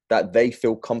something that they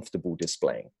feel comfortable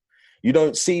displaying. You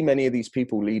don't see many of these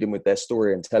people leading with their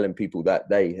story and telling people that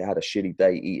they had a shitty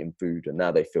day eating food and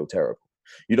now they feel terrible.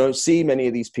 You don't see many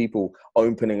of these people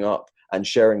opening up and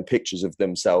sharing pictures of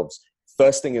themselves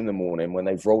first thing in the morning when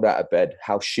they've rolled out of bed,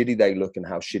 how shitty they look and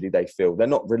how shitty they feel. They're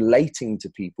not relating to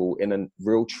people in a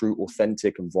real, true,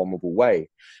 authentic and vulnerable way.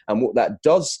 And what that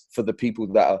does for the people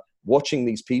that are watching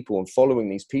these people and following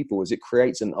these people is it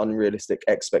creates an unrealistic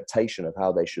expectation of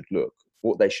how they should look,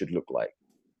 what they should look like,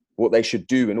 what they should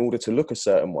do in order to look a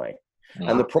certain way.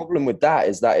 And the problem with that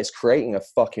is that it's creating a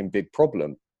fucking big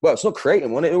problem. Well, it's not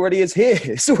creating one. It already is here.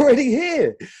 It's already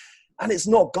here. And it's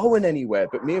not going anywhere.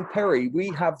 But me and Perry, we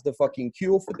have the fucking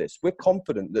cure for this. We're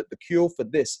confident that the cure for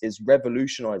this is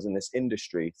revolutionizing this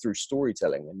industry through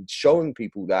storytelling and showing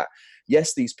people that,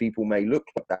 yes, these people may look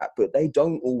like that, but they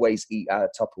don't always eat out of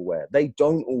Tupperware. They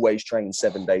don't always train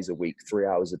 7 days a week, 3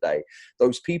 hours a day.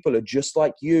 Those people are just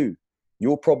like you.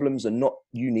 Your problems are not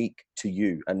unique to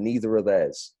you, and neither are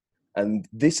theirs. And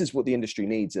this is what the industry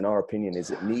needs, in our opinion, is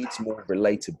it needs more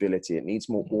relatability, it needs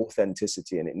more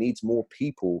authenticity, and it needs more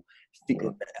people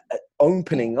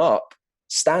opening up,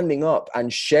 standing up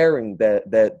and sharing their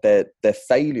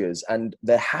failures. And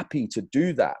they're happy to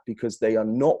do that because they are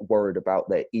not worried about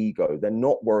their ego. They're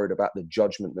not worried about the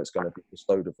judgment that's going to be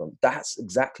bestowed of them. That's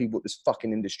exactly what this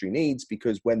fucking industry needs,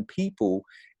 because when people,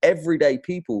 everyday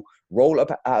people, roll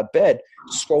up out of bed,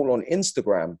 scroll on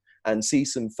Instagram and see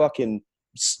some fucking,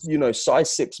 you know, size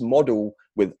 6 model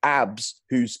with abs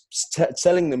who's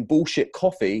selling them bullshit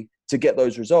coffee to get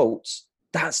those results,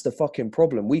 that's the fucking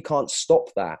problem. We can't stop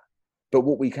that. But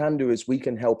what we can do is we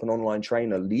can help an online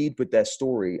trainer lead with their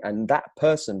story, and that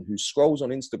person who scrolls on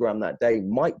Instagram that day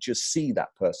might just see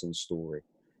that person's story.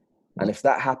 And if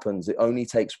that happens, it only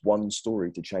takes one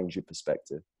story to change your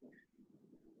perspective.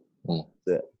 That's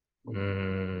it.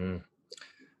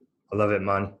 I love it,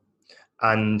 man.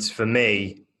 And for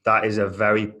me, that is a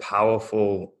very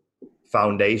powerful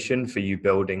foundation for you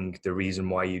building the reason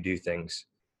why you do things.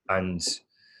 And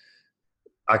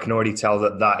I can already tell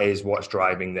that that is what's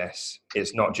driving this.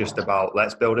 It's not just about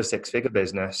let's build a 6-figure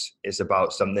business. It's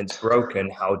about something's broken.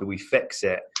 How do we fix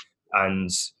it? And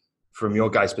from your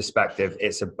guys' perspective,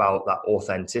 it's about that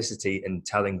authenticity and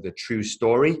telling the true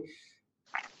story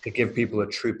to give people a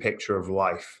true picture of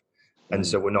life. And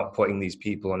so we're not putting these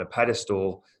people on a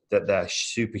pedestal that they're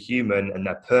superhuman and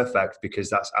they're perfect, because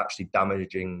that's actually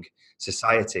damaging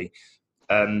society.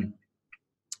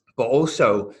 But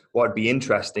also what would be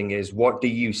interesting is, what do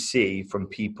you see from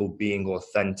people being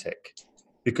authentic?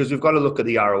 Because we've got to look at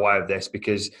the ROI of this,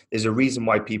 because there's a reason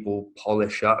why people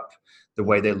polish up the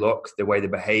way they look, the way they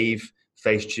behave,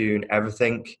 face tune,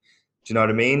 everything. Do you know what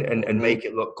I mean? And make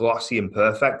it look glossy and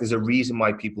perfect. There's a reason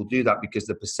why people do that, because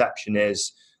the perception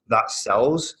is that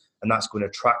sells, and that's going to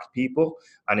attract people,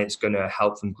 and it's going to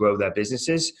help them grow their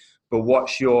businesses. But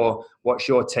what's your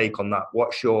take on that?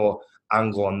 What's your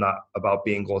angle on that, about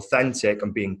being authentic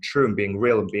and being true and being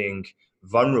real and being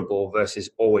vulnerable versus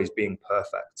always being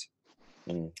perfect?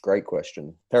 Great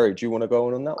question. Perry, do you want to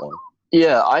go on that one?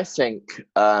 Yeah, I think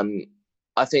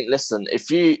listen, if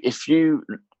you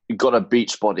got a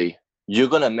beach body, you're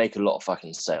gonna make a lot of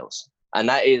fucking sales, and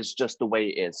that is just the way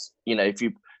it is. You know,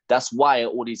 that's why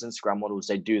all these Instagram models,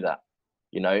 they do that.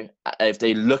 You know, if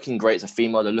they're looking great as a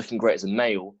female, they're looking great as a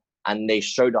male, and they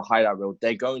show the highlight reel,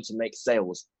 they're going to make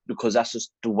sales, because that's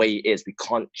just the way it is. We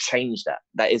can't change that.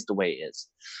 That is the way it is.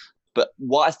 But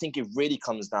what I think it really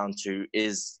comes down to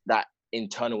is that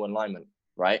internal alignment,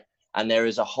 right? And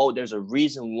there's a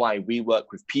reason why we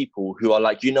work with people who are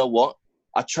like, you know what?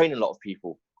 I train a lot of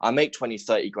people. I make 20,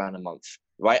 30 grand a month,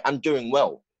 right? I'm doing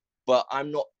well, but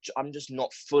I'm just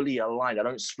not fully aligned. I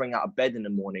don't spring out of bed in the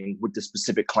morning with the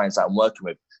specific clients that I'm working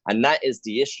with. And that is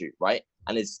the issue, right?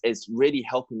 And it's really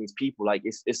helping these people. Like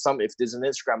if there's an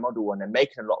Instagram model and they're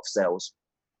making a lot of sales,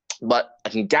 but I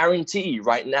can guarantee you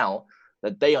right now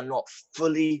that they are not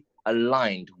fully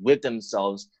aligned with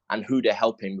themselves and who they're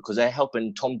helping, because they're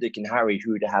helping Tom, Dick, and Harry,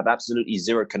 who they have absolutely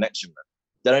zero connection with.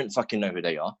 They don't fucking know who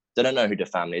they are. They don't know who their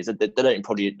family is. They don't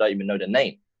even know their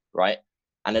name, right?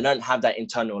 And they don't have that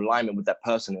internal alignment with that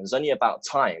person. And it's only about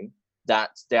time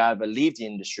that they either leave the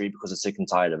industry because they're sick and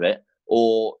tired of it,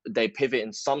 or they pivot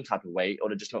in some type of way, or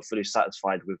they're just not fully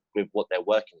satisfied with what they're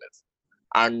working with.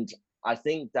 And I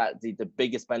think that the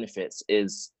biggest benefits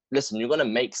is, listen, you're going to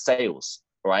make sales,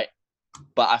 right?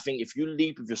 But I think if you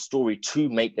lead with your story to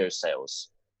make those sales,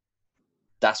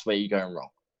 that's where you're going wrong,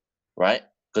 right?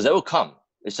 Because they will come.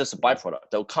 It's just a byproduct.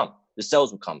 They'll come. The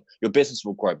sales will come. Your business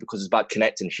will grow, because it's about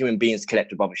connecting. Human beings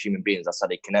connect with other human beings. That's how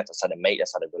they connect. That's how they mate.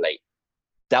 That's how they relate.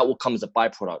 That will come as a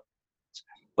byproduct.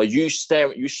 But you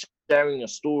sharing your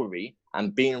story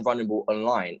and being vulnerable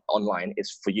online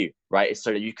is for you, right? It's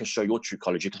so that you can show your true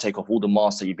colors. You can take off all the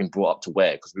masks that you've been brought up to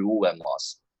wear, because we all wear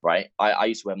masks, right? I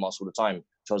used to wear masks all the time.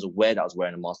 So I was aware that I was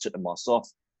wearing a mask, took the mask off,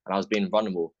 and I was being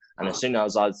vulnerable. And as soon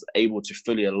as I was able to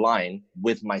fully align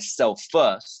with myself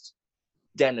first,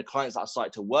 then the clients that I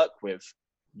started to work with,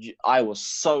 I was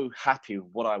so happy with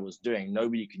what I was doing.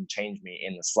 Nobody can change me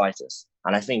in the slightest.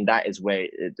 And I think that is where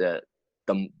the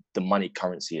money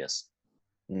currency is.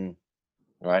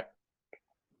 Right?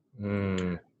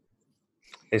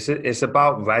 It's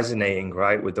about resonating,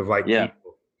 right, with the right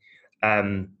people.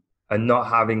 And not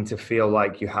having to feel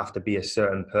like you have to be a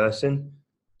certain person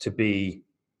to be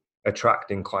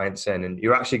attracting clients in. And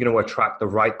you're actually going to attract the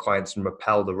right clients and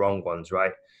repel the wrong ones,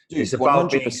 right? Dude, it's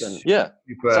about 100%. being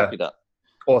super exactly that.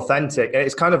 Authentic.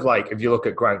 It's kind of like, if you look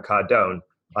at Grant Cardone,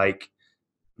 like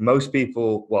most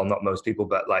people, well, not most people,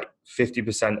 but like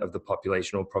 50% of the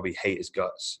population will probably hate his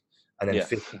guts. And then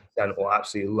 50% will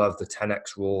absolutely love the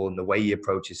 10X rule and the way he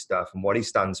approaches stuff and what he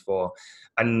stands for.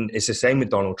 And it's the same with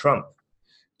Donald Trump.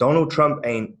 Donald Trump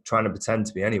ain't trying to pretend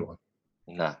to be anyone.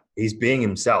 Nah. He's being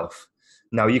himself.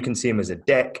 Now, you can see him as a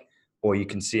dick, or you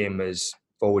can see him as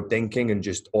forward thinking and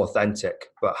just authentic.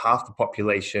 But half the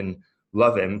population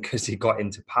love him because he got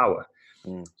into power.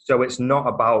 So it's not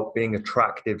about being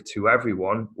attractive to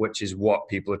everyone, which is what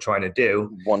people are trying to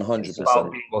do. 100%. It's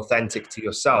about being authentic to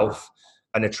yourself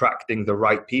and attracting the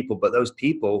right people. But those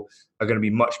people are going to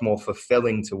be much more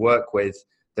fulfilling to work with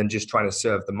than just trying to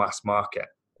serve the mass market.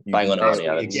 Bang on,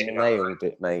 honey. Nailed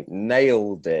it, mate.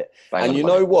 Nailed it. Bang and on, you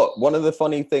buddy. know what? One of the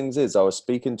funny things is I was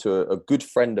speaking to a good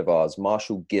friend of ours,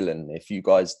 Marshall Gillen. If you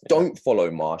guys don't follow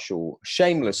Marshall,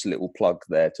 shameless little plug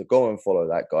there to go and follow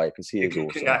that guy because he is awesome.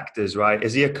 Connectors, right?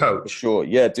 Is he a coach? For sure.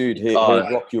 Yeah, dude. He'll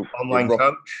rock you. Online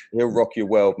coach? He'll rock your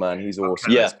world, man. He's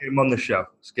awesome. Okay, let's get him on the show.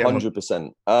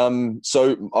 100%.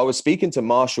 So I was speaking to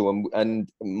Marshall, and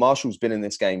Marshall's been in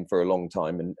this game for a long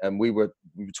time, and we were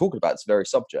talking about this very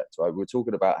subject, right? We were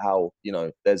talking about how, you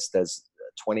know, there's a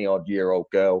 20-odd-year-old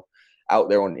girl out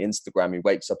there on Instagram who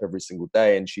wakes up every single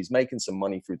day and she's making some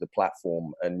money through the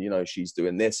platform, and, you know, she's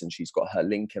doing this and she's got her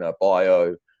link in her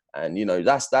bio, and, you know,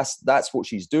 that's what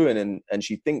she's doing, and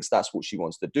she thinks that's what she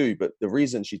wants to do. But the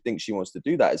reason she thinks she wants to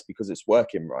do that is because it's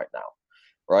working right now.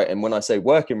 Right. And when I say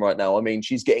working right now, I mean,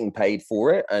 she's getting paid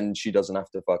for it, and she doesn't have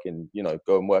to fucking, you know,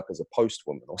 go and work as a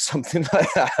postwoman or something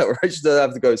like that. Right. She doesn't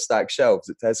have to go stack shelves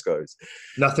at Tesco's.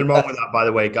 Nothing wrong with that, by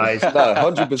the way, guys. No,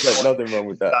 100% nothing wrong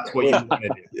with that. That's what you want to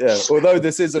do. Yeah. Although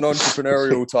this is an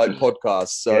entrepreneurial type podcast.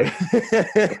 So,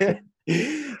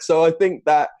 so I think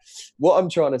that what I'm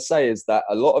trying to say is that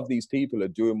a lot of these people are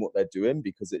doing what they're doing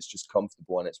because it's just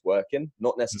comfortable and it's working,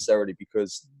 not necessarily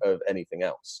because of anything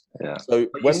else. Yeah. So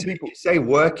But when you say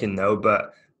working though,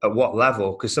 but at what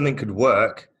level? Because something could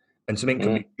work and something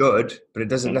could be good, but it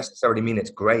doesn't necessarily mean it's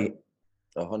great.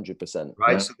 100%.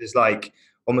 Right. Yeah. So there's like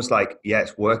almost like, yeah,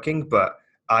 it's working, but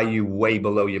are you way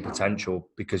below your potential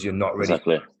because you're not really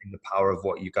Exactly. the power of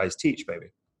what you guys teach, maybe?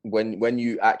 When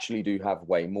you actually do have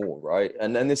way more, right?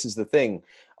 And then this is the thing.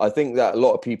 I think that a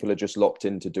lot of people are just locked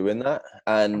into doing that.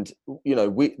 And, you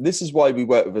know, this is why we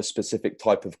work with a specific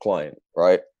type of client,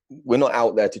 right? We're not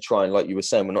out there to try and, like you were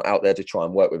saying, we're not out there to try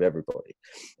and work with everybody.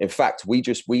 In fact, we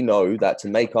know that to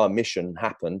make our mission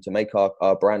happen, to make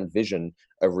our brand vision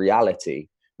a reality,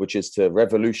 which is to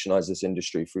revolutionize this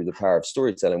industry through the power of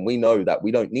storytelling, we know that we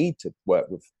don't need to work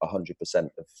with 100%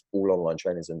 of all online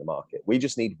trainers in the market. We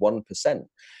just need 1%.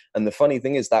 And the funny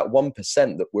thing is that 1%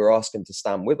 that we're asking to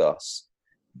stand with us,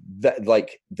 that,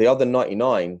 like, the other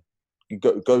 99, you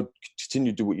go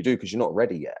continue to do what you do because you're not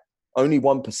ready yet. Only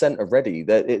 1% are ready.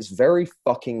 That it's very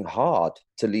fucking hard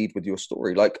to lead with your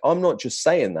story. Like, I'm not just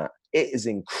saying that. It is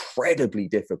incredibly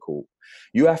difficult.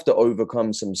 You have to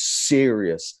overcome some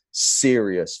serious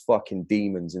fucking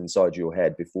demons inside your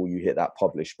head before you hit that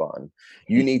publish button.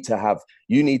 You need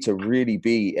to really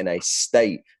be in a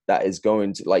state that is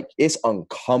going to, like, it's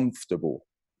uncomfortable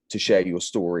to share your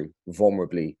story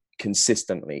vulnerably,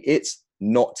 consistently. It's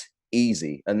not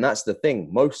easy. And that's the thing.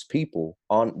 Most people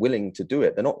aren't willing to do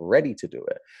it. They're not ready to do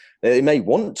it. They may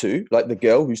want to, like the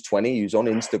girl who's 20, who's on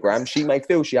Instagram. She may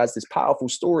feel she has this powerful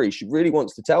story. She really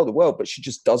wants to tell the world, but she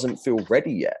just doesn't feel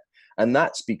ready yet. And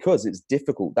that's because it's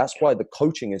difficult. That's why the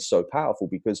coaching is so powerful,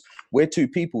 because we're two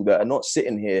people that are not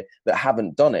sitting here that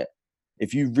haven't done it.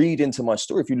 If you read into my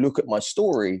story, if you look at my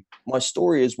story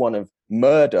is one of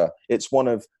murder. It's one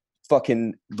of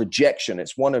fucking rejection.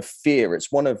 It's one of fear.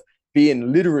 It's one of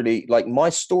being literally, like, my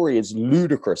story is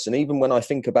ludicrous. And even when I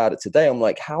think about it today, I'm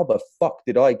like, how the fuck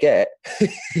did I get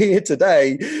here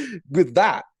today with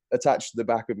that attached to the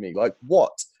back of me? Like,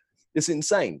 what? It's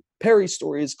insane. Perry's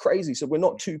story is crazy. So we're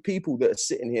not two people that are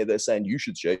sitting here that are saying you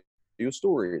should share your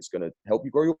story, it's going to help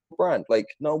you grow your brand. Like,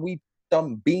 no, we've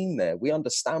been there. We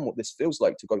understand what this feels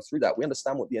like to go through that. We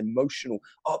understand what the emotional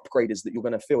upgrade is that you're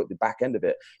going to feel at the back end of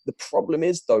it. The problem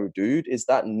is, though, dude, is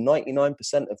that 99%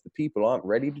 of the people aren't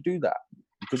ready to do that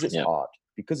because it's hard,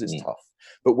 because it's tough.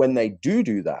 But when they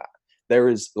do that, there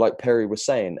is, like Perry was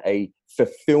saying, a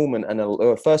fulfillment, and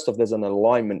first off, there's an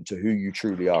alignment to who you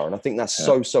truly are. And I think that's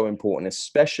so important,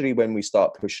 especially when we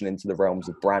start pushing into the realms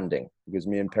of branding, because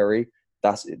me and Perry,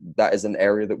 that is an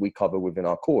area that we cover within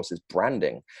our course, is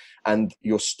branding. And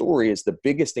your story is the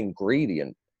biggest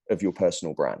ingredient of your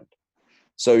personal brand.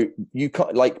 So you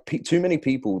can't, like, too many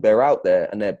people, they're out there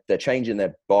and they're changing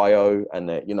their bio, and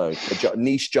they're, you know, they're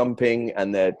niche jumping,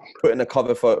 and they're putting a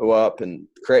cover photo up and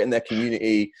creating their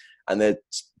community, and they're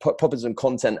popping some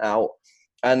content out,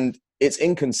 and it's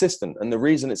inconsistent. And the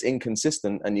reason it's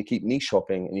inconsistent, and you keep niche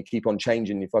hopping and you keep on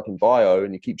changing your fucking bio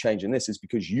and you keep changing this, is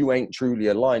because you ain't truly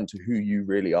aligned to who you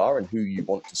really are and who you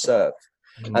want to serve.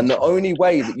 And the only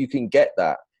way that you can get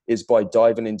that is by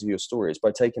diving into your story. It's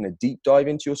by taking a deep dive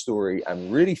into your story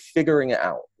and really figuring it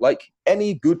out. Like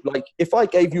any good, like if I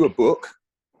gave you a book,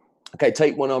 okay,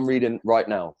 take one I'm reading right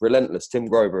now, Relentless, Tim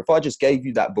Grover. If I just gave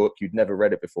you that book, you'd never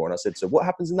read it before, and I said, so what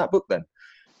happens in that book then?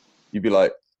 You'd be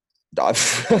like, I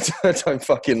don't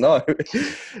fucking know.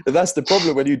 That's the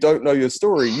problem. When you don't know your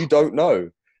story, you don't know.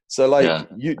 So like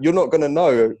you're not going to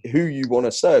know who you want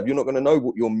to serve. You're not going to know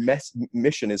what your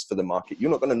mission is for the market.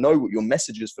 You're not going to know what your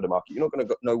message is for the market. You're not going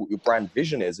to know what your brand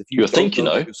vision is if you don't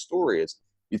know what your story is.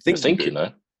 You think you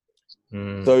know.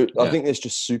 So I think it's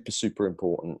just super, super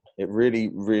important. It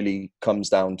really, really comes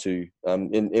down to,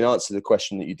 in answer to the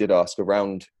question that you did ask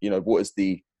around, you know, what's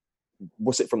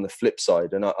it from the flip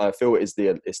side? And I feel it's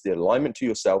the alignment to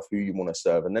yourself, who you want to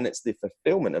serve. And then it's the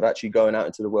fulfillment of actually going out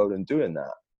into the world and doing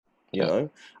that. You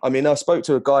know, I mean, I spoke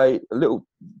to a guy a little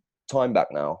time back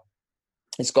now.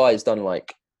 This guy has done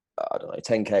like, I don't know,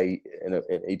 10K.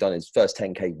 He done his first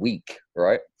 10K week,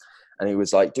 right? And he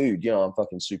was like, dude, you know, I'm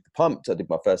fucking super pumped. I did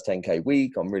my first 10K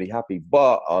week. I'm really happy,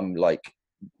 but I'm like,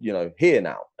 you know, here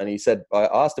now. And he said, I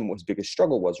asked him what his biggest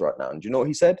struggle was right now. And do you know what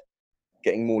he said?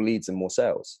 Getting more leads and more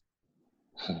sales.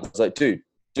 I was like, dude,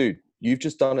 you've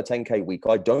just done a 10K week.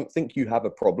 I don't think you have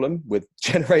a problem with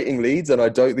generating leads, and I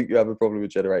don't think you have a problem with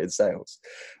generating sales.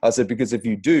 I said, because if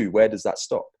you do, where does that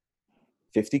stop?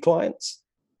 50 clients,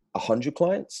 100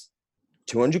 clients,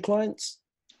 200 clients,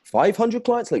 500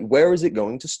 clients? Like, where is it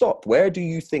going to stop? Where do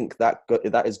you think that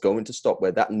is going to stop,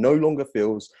 where that no longer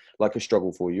feels like a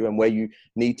struggle for you, and where you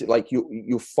need to, like,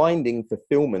 you're finding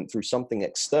fulfillment through something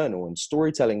external, and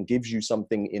storytelling gives you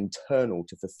something internal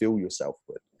to fulfill yourself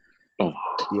with.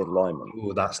 The alignment.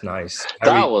 Oh, that's nice.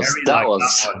 That was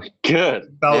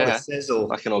good. Felt the sizzle.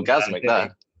 Like an orgasmic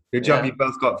there. Good job you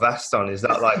both got vests on. Is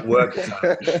that like work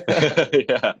time?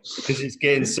 Yeah. Because it's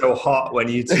getting so hot when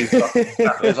you two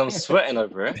Because I'm sweating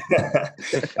over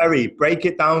it. Perry, break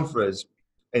it down for us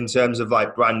in terms of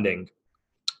like branding.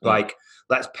 Like,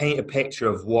 let's paint a picture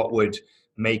of what would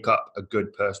make up a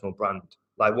good personal brand.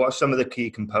 Like, what are some of the key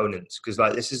components? Because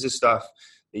like, this is the stuff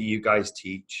that you guys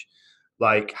teach.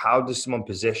 Like, how does someone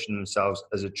position themselves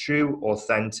as a true,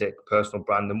 authentic personal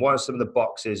brand? And what are some of the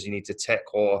boxes you need to tick,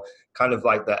 or kind of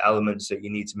like the elements that you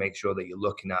need to make sure that you're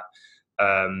looking at,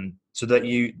 so that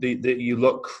you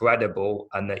look credible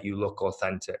and that you look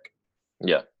authentic?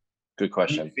 Yeah. Good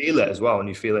question. You feel it as well, and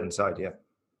you feel it inside,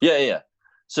 Yeah.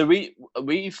 So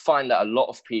we find that a lot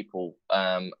of people,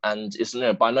 and it's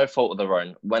by no fault of their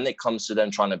own, when it comes to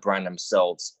them trying to brand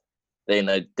themselves,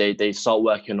 they start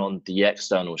working on the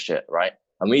external shit, right?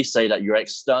 And we say that your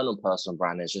external personal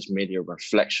brand is just merely a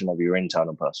reflection of your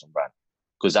internal personal brand,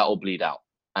 because that will bleed out,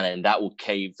 and then that will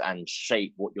cave and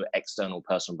shape what your external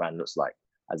personal brand looks like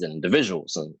as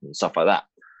individuals and stuff like that.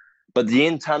 But the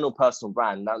internal personal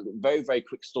brand, now, very, very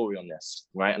quick story on this,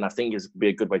 right? And I think it's be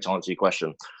a good way to answer your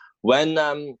question. When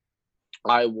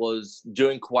I was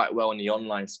doing quite well in the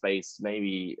online space,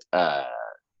 maybe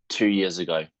 2 years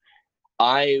ago,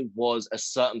 I was a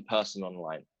certain person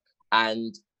online.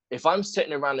 And if I'm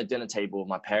sitting around a dinner table with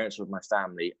my parents, with my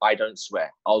family, I don't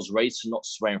swear. I was raised to not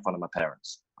swear in front of my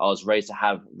parents. I was raised to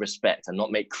have respect and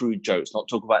not make crude jokes, not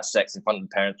talk about sex in front of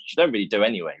the parents, which you don't really do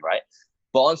anyway, right?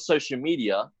 But on social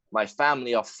media, my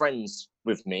family are friends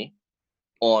with me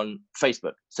on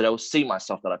Facebook. So they'll see my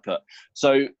stuff that I put.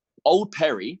 So old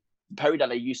Perry, the Perry that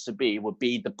I used to be, would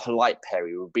be the polite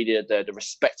Perry, would be the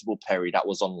respectable Perry that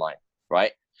was online,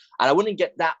 right? And I wouldn't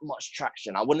get that much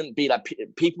traction. I wouldn't be like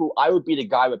people. I would be the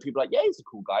guy where people are like, yeah, he's a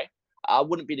cool guy. I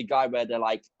wouldn't be the guy where they're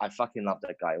like, I fucking love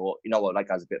that guy, or you know what, that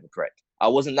guy's a bit of a prick. I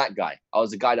wasn't that guy. I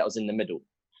was the guy that was in the middle.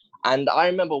 And I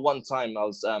remember one time I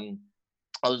was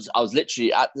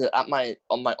literally on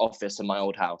my office in my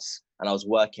old house, and I was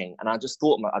working, and I just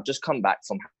thought I'd just come back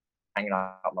from hanging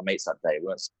out with my mates that day. We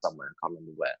went somewhere, I can't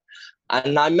remember where.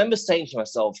 And I remember saying to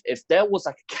myself, if there was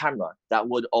like a camera that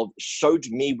would have showed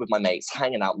me with my mates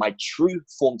hanging out, my true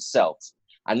formed self,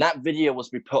 and that video was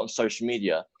to be put on social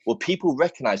media, will people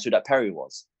recognize who that Perry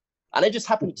was? And I just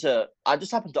happened to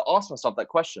ask myself that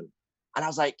question. And I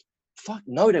was like, fuck,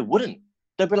 no, they wouldn't.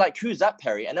 They'd be like, who's that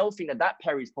Perry? And they'll think that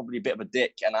Perry's probably a bit of a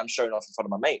dick, and I'm showing off in front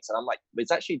of my mates. And I'm like,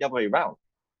 it's actually the other way around.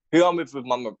 Who I'm with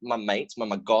my mates, when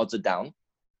my guards are down,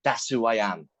 that's who I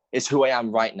am. It's who I am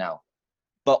right now.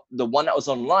 But the one that was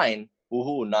online,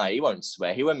 no, he won't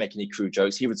swear. He won't make any crude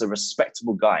jokes. He was a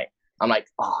respectable guy. I'm like,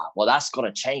 well, that's got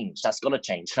to change. That's got to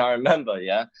change. And I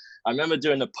remember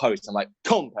doing a post. I'm like,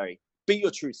 come on, Perry, be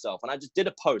your true self. And I just did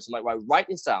a post. I'm like, right, write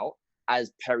this out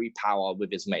as Perry Power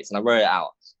with his mates. And I wrote it out.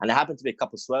 And there happened to be a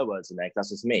couple of swear words in there, because that's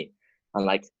just me. I'm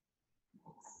like,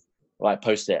 right,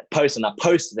 post it. And I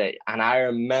posted it. And I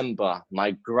remember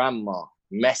my grandma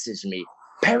messaged me,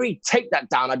 Perry, take that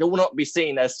down. I don't want to be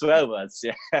seeing their swear words.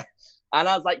 Yeah. And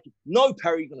I was like, no,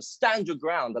 Perry, you're going to stand your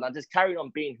ground. And I just carried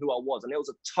on being who I was. And it was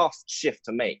a tough shift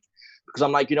to make, because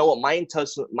I'm like, you know what? My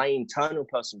internal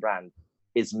personal brand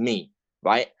is me,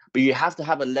 right? But you have to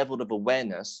have a level of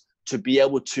awareness to be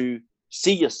able to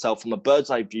see yourself from a bird's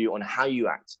eye view on how you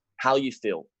act, how you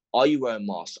feel, Are you wearing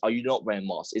masks? Are you not wearing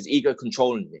masks? Is ego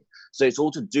controlling you? So it's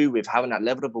all to do with having that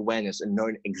level of awareness and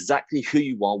knowing exactly who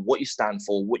you are, what you stand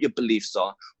for, what your beliefs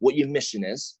are, what your mission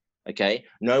is. Okay,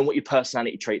 knowing what your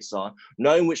personality traits are,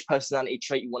 knowing which personality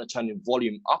trait you want to turn your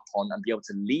volume up on and be able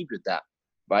to lead with that,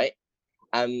 right?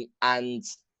 And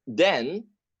then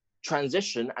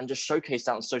transition and just showcase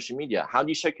that on social media. How do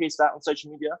you showcase that on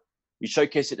social media? You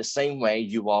showcase it the same way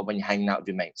you are when you're hanging out with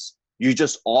your mates. You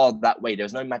just are that way.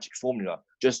 There's no magic formula.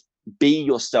 Just be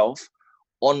yourself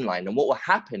online. And what will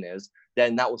happen is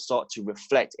then that will start to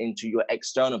reflect into your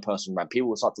external person brand. People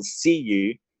will start to see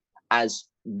you as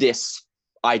this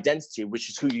identity, which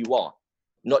is who you are,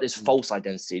 not this false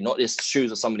identity, not this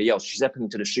shoes of somebody else. You step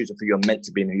into the shoes of who you're meant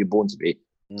to be and who you're born to be.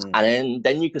 And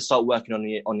then you can start working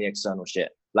on the external shit,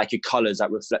 like your colors that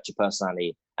reflect your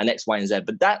personality and X, Y, and Z.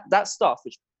 But that stuff,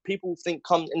 which people think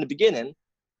comes in the beginning,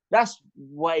 that's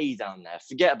way down there.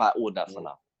 Forget about all that for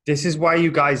now. This is why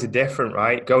you guys are different,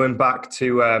 right? Going back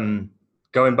to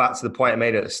the point I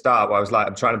made at the start, where I was like,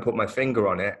 I'm trying to put my finger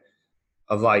on it,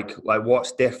 of like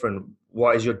what's different?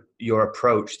 What is your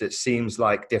approach that seems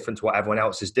like different to what everyone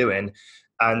else is doing?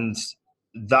 And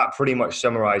that pretty much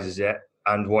summarizes it.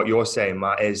 And what you're saying,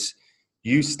 Matt, is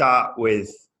you start with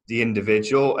the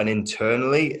individual and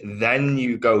internally, then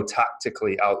you go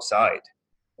tactically outside.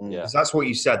 Because that's what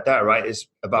you said there, right? It's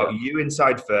about you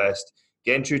inside first,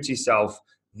 getting true to yourself.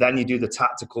 Then you do the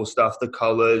tactical stuff, the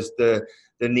colors, the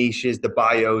niches, the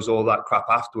bios, all that crap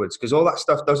afterwards. Because all that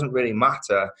stuff doesn't really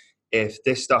matter if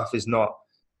this stuff is not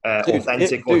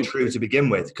authentic or true to begin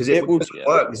with. Because it will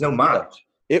work. There's no match.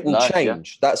 It will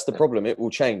change. That's the problem. It will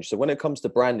change. So when it comes to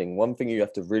branding, one thing you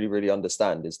have to really, really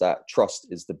understand is that trust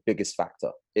is the biggest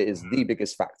factor. It is the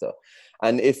biggest factor.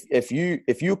 And if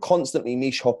you're constantly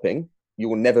niche hopping, you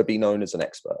will never be known as an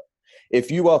expert. If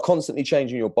you are constantly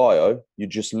changing your bio, you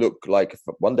just look like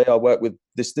one day I work with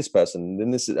this person,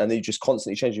 and then you just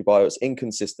constantly change your bio. It's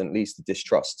inconsistent, leads to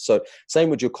distrust. So same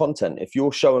with your content. If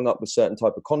you're showing up with certain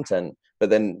type of content, but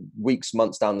then weeks,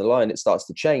 months down the line, it starts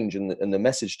to change and the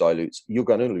message dilutes, you're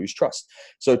going to lose trust.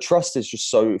 So trust is just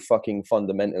so fucking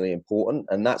fundamentally important.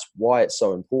 And that's why it's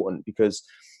so important, because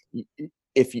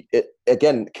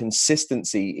again,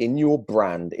 consistency in your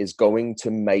brand is going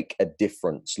to make a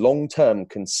difference. Long-term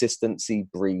consistency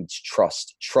breeds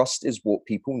trust. Trust is what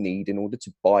people need in order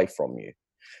to buy from you.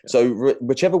 So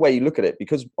whichever way you look at it,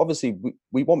 because obviously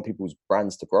we want people's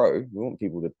brands to grow. We want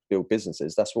people to build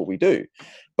businesses. That's what we do.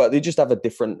 But they just have a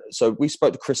different. So we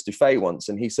spoke to Chris Dufay once,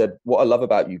 and he said, what I love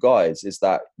about you guys is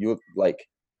that you're like,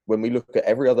 when we look at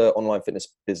every other online fitness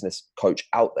business coach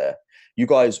out there, you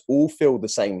guys all fill the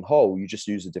same hole. You just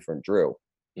use a different drill.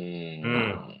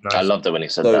 Nice. I loved it when he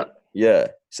said that. Yeah.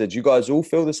 He said, you guys all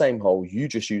fill the same hole. You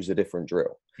just use a different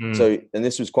drill. So, and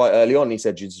this was quite early on. He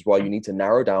said, this is why you need to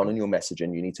narrow down on your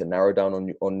messaging. You need to narrow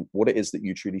down on what it is that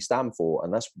you truly stand for.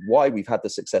 And that's why we've had the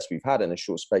success we've had in a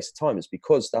short space of time, is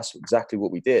because that's exactly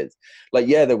what we did. Like,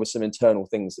 yeah, there were some internal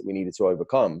things that we needed to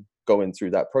overcome going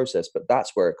through that process, but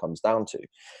that's where it comes down to.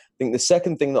 I think the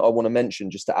second thing that I want to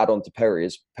mention, just to add on to Perry,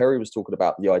 is Perry was talking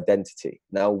about the identity.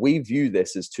 Now, we view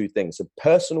this as two things. So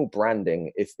personal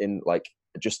branding, if in like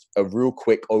just a real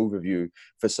quick overview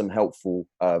for some helpful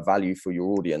value for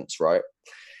your audience, right,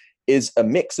 is a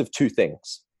mix of two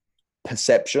things: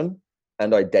 perception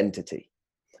and identity.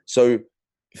 So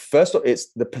first,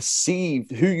 it's the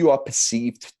perceived, who you are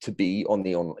perceived to be in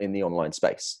the online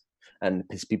space. And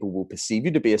people will perceive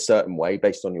you to be a certain way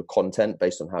based on your content,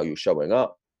 based on how you're showing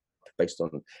up, based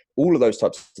on all of those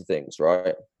types of things,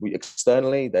 right?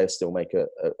 Externally, they'll still make a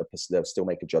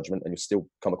judgment, and you still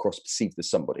come across perceived as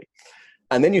somebody.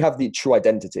 And then you have the true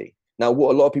identity. Now,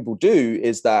 what a lot of people do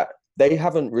is that they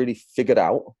haven't really figured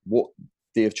out what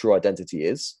their true identity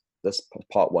is. That's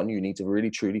part one. You need to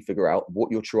really truly figure out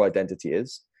what your true identity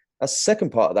is. A second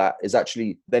part of that is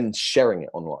actually then sharing it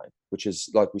online, which is,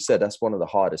 like we said, that's one of the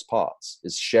hardest parts,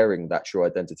 is sharing that true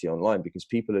identity online, because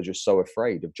people are just so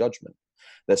afraid of judgment.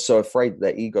 They're so afraid that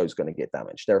their ego is going to get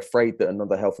damaged. They're afraid that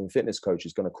another health and fitness coach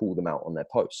is going to call them out on their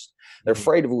post. They're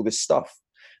afraid of all this stuff.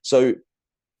 So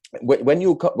when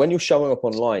you're showing up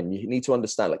online, you need to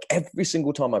understand, like, every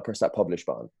single time I press that publish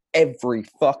button, every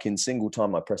fucking single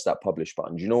time I press that publish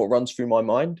button, do you know what runs through my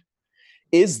mind?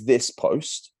 Is this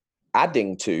post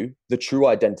adding to the true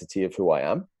identity of who I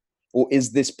am? Or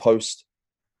is this post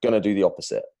going to do the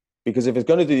opposite? Because if it's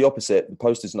going to do the opposite, the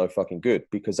post is no fucking good,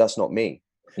 because that's not me.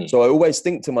 So I always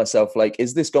think to myself, like,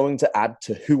 is this going to add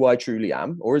to who I truly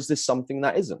am? Or is this something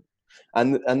that isn't?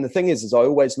 And the thing is I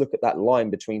always look at that line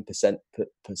between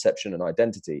perception and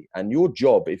identity. And your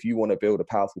job, if you want to build a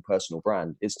powerful personal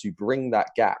brand, is to bring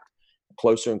that gap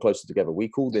closer and closer together. We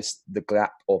call this the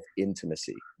gap of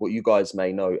intimacy. What you guys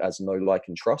may know as know, like,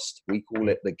 and trust, we call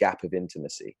it the gap of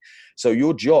intimacy. So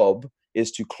your job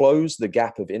is to close the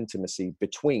gap of intimacy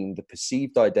between the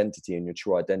perceived identity and your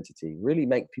true identity. Really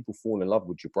make people fall in love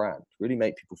with your brand. Really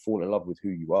make people fall in love with who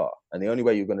you are. And the only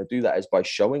way you're going to do that is by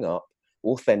showing up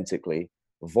authentically,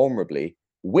 vulnerably,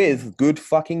 with good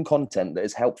fucking content that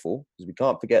is helpful, because we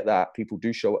can't forget that people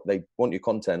do show up, they want your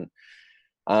content.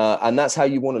 And that's how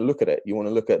you want to look at it. You want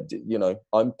to look at, you know,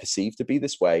 I'm perceived to be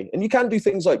this way. And you can do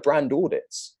things like brand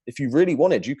audits. If you really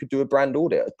wanted, you could do a brand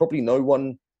audit. Probably no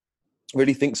one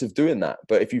really thinks of doing that.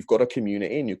 But if you've got a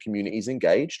community and your community is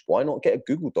engaged, why not get a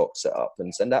Google Doc set up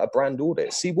and send out a brand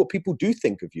audit? See what people do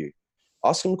think of you.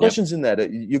 Ask some questions in there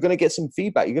that you're going to get some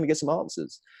feedback. You're going to get some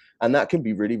answers. And that can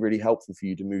be really, really helpful for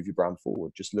you to move your brand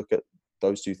forward. Just look at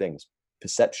those two things.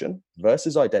 Perception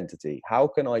versus identity. How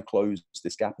can I close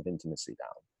this gap of intimacy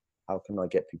down? How can I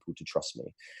get people to trust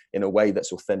me in a way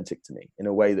that's authentic to me, in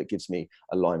a way that gives me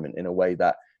alignment, in a way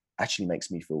that actually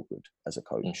makes me feel good as a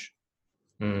coach?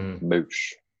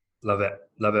 Moosh. Love it,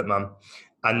 man.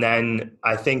 And then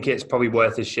I think it's probably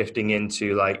worth us shifting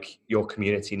into like your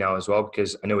community now as well,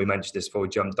 because I know we mentioned this before we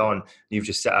jumped on. You've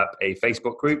just set up a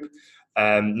Facebook group.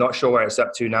 Not sure where it's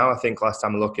up to now. I think last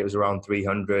time I looked, it was around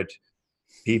 300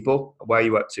 people. Where are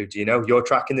you up to? Do you know? You're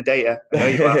tracking the data. I know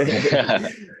you are.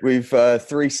 We've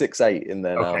 368 in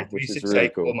there now, which is really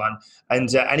cool, man.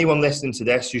 And anyone listening to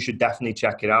this, you should definitely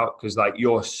check it out, because like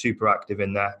you're super active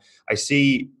in there. I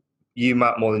see you,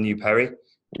 Matt, more than you, Perry.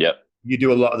 Yep. You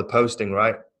do a lot of the posting,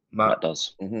 right, Matt? That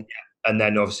does. Mm-hmm. Yeah. And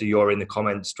then obviously you're in the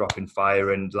comments, dropping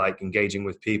fire and like engaging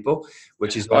with people,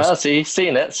 which is awesome. See,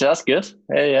 seeing it, so that's good.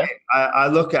 Yeah. I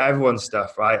look at everyone's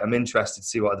stuff, right? I'm interested to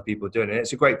see what other people are doing, and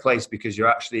it's a great place because you're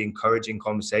actually encouraging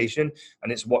conversation,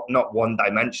 and it's not one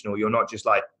dimensional. You're not just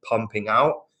like pumping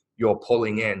out, you're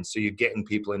pulling in. So you're getting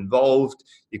people involved,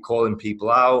 you're calling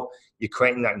people out, you're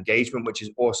creating that engagement, which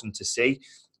is awesome to see.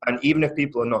 And even if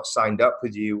people are not signed up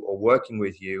with you or working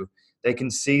with you, they can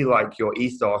see like your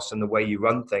ethos and the way you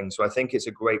run things. So I think it's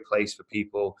a great place for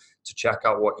people to check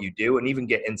out what you do and even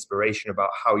get inspiration about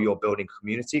how you're building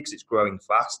community, because it's growing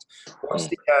fast. What's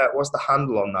the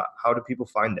handle on that? How do people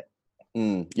find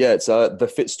it? Yeah, it's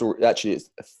the Fit Story. Actually,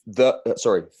 it's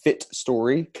the Fit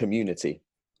Story Community.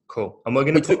 Cool. And we're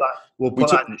going to put that. We'll put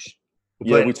that.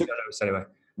 We took anyway.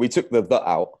 We took the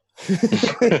out.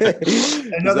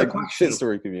 Another question. Fit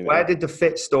Story Community. Where did the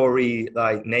Fit Story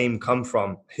like name come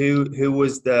from? Who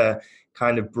was the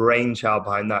kind of brainchild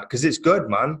behind that? Because it's good,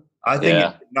 man. I think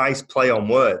it's a nice play on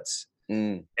words.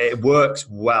 It works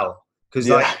well because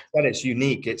like I said, it's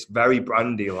unique. It's very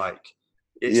brandy. Like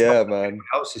it's not like anyone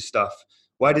else's stuff.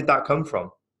 Where did that come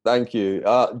from? Thank you.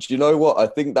 Do you know what? I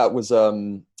think that was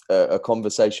a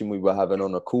conversation we were having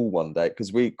on a call one day,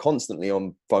 because we constantly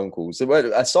on phone calls. So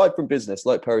aside from business,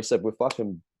 like Perry said, we're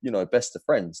fucking, best of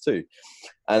friends too.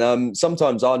 And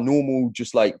sometimes our normal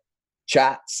just like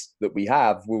chats that we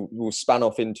have will span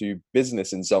off into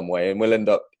business in some way, and we'll end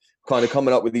up kind of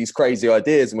coming up with these crazy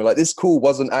ideas, and we're like, this call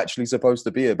wasn't actually supposed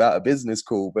to be about a business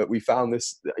call, but we found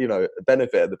this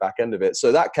benefit at the back end of it.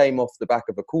 So that came off the back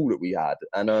of a call that we had.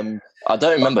 And I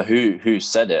don't remember who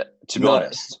said it, to be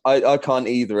honest. I can't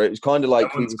either. It was kind of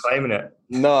like someone's claiming it.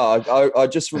 No, I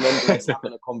just remember us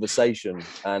having a conversation,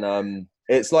 and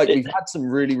it's like we've had some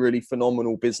really, really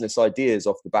phenomenal business ideas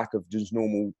off the back of just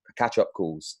normal catch-up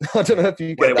calls. I don't know if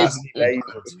you get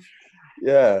that.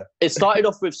 Yeah, it started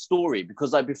off with story,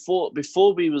 because like before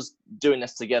we was doing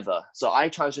this together, so I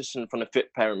transitioned from the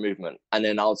fit parent movement, and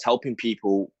then I was helping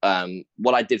people.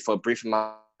 What I did for a brief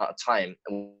amount of time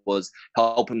was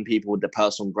helping people with their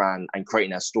personal brand and creating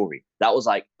their story. That was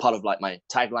like part of like my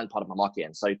tagline, part of my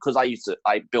marketing. So because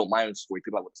I built my own story,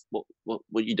 people are like, what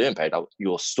are you doing, Paige?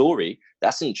 Your story,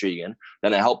 that's intriguing.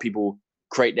 Then I help people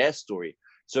create their story.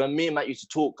 So when me and Matt used to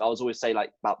talk, I was always say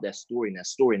like about their story, and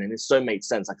it so made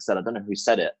sense. Like I said, I don't know who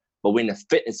said it, but we're in the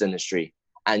fitness industry,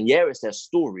 and it's their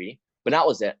story, but that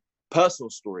was it, personal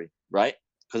story, right?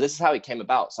 Because this is how it came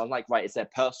about. So I'm like, right, it's their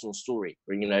personal story.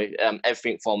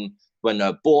 Everything from when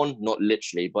they're born, not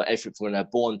literally, but everything from when they're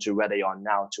born to where they are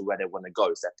now to where they want to go.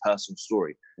 It's their personal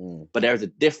story. But there's a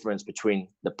difference between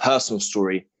the personal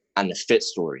story and the fit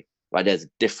story, right? There's a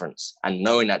difference, and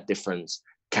knowing that difference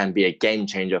can be a game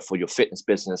changer for your fitness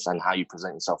business and how you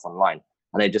present yourself online.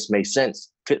 And it just makes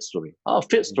sense. Fit story. Oh,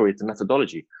 fit story is the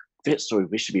methodology. Fit story,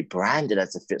 we should be branded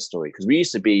as a fit story, because we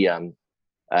used to be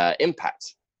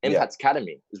Impact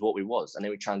Academy is what we was. And then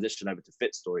we transitioned over to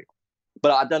Fit Story.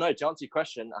 But I don't know, to answer your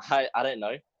question, I don't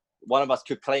know. One of us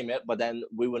could claim it, but then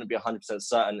we wouldn't be 100%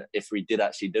 certain if we did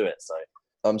actually do it. So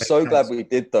I'm so glad we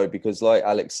did, though, because like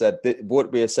Alex said,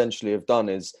 what we essentially have done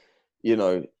is, you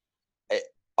know,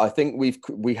 I think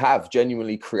we have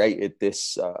genuinely created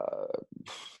this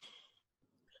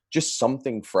just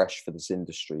something fresh for this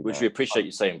industry, which man. we appreciate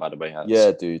you saying, by the way, Hans.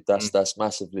 Yeah, dude, that's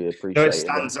massively appreciated. No, it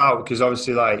stands out because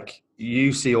obviously, like,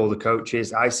 you see all the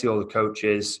coaches, I see all the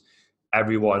coaches,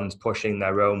 everyone's pushing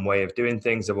their own way of doing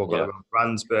things. They've all got their own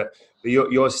brands, but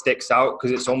yours sticks out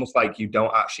because it's almost like you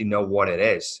don't actually know what it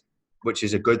is, which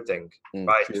is a good thing,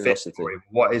 right? Fit Story.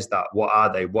 What is that? What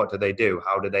are they? What do they do?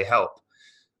 How do they help?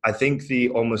 I think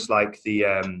almost like the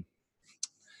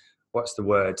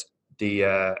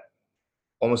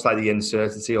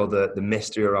uncertainty or the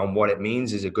mystery around what it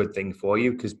means is a good thing for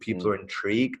you because people are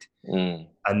intrigued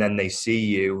and then they see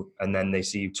you and then they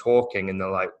see you talking and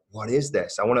they're like, what is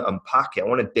this? I want to unpack it. I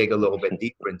want to dig a little bit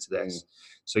deeper into this.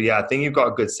 So yeah, I think you've got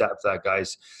a good setup there,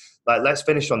 guys. Like, let's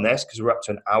finish on this because we're up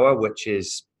to an hour, which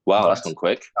is wow, that's gone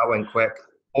quick. That went quick.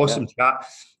 Awesome chat.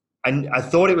 And I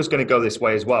thought it was going to go this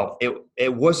way as well.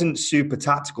 It wasn't super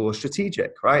tactical or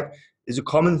strategic, right? There's a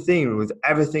common theme with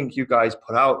everything you guys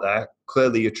put out there.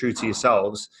 Clearly, you're true to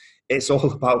yourselves. It's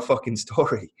all about fucking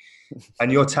story.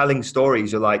 And you're telling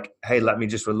stories. You're like, hey, let me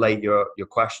just relate your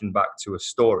question back to a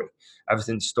story.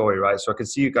 Everything's story, right? So I can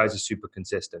see you guys are super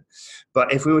consistent.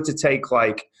 But if we were to take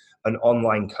like an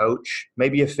online coach,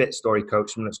 maybe a Fit Story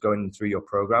coach, someone that's going through your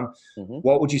program,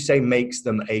 what would you say makes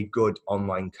them a good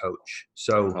online coach?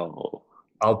 So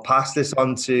I'll pass this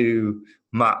on to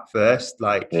Matt first.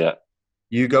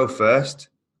 You go first,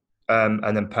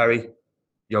 and then Perry,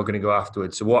 you're going to go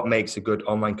afterwards. So what makes a good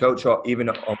online coach or even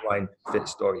an online Fit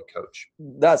Story coach?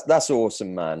 That's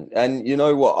awesome, man. And you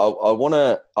know what? I want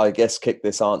to, I guess, kick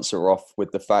this answer off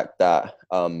with the fact that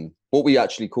what we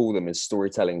actually call them is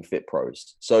storytelling fit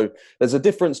pros. So there's a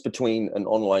difference between an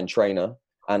online trainer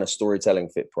and a storytelling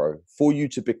fit pro. For you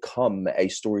to become a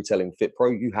storytelling fit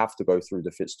pro, you have to go through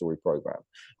the Fit Story program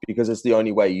because it's the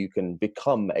only way you can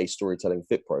become a storytelling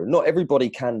fit pro. Not everybody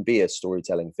can be a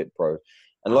storytelling fit pro.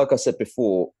 And like I said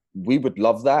before, we would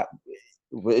love that.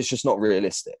 It's just not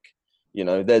realistic. You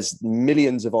know, there's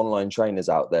millions of online trainers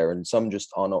out there and some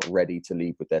just are not ready to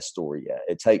lead with their story yet.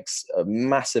 It takes a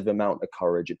massive amount of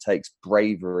courage. It takes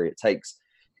bravery. It takes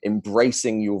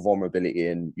embracing your vulnerability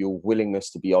and your willingness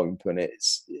to be open. It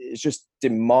just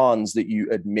demands that you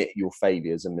admit your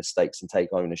failures and mistakes and take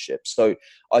ownership. So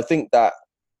I think that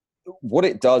what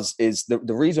it does is the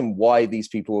reason why these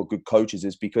people are good coaches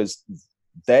is because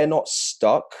they're not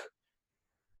stuck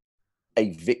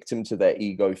a victim to their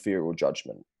ego, fear, or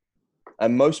judgment.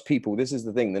 And most people, this is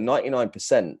the thing, the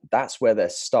 99%, that's where they're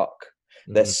stuck.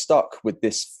 They're stuck with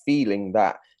this feeling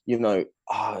that, you know,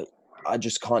 I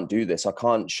just can't do this. I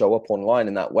can't show up online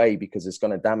in that way because it's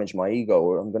going to damage my ego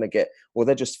or I'm going to get, or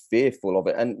they're just fearful of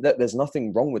it. And there's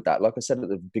nothing wrong with that. Like I said at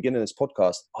the beginning of this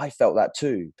podcast, I felt that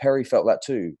too. Perry felt that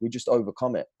too. We just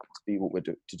overcome it to do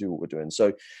what we're doing.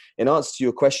 So in answer to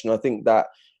your question, I think that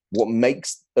what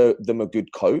makes them a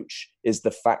good coach is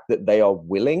the fact that they are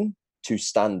willing to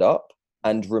stand up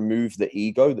and remove the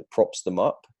ego that props them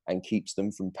up and keeps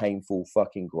them from painful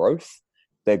fucking growth.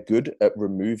 They're good at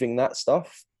removing that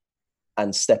stuff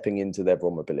and stepping into their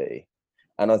vulnerability.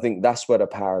 And I think that's where the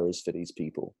power is for these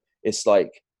people. It's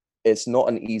like, it's not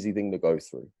an easy thing to go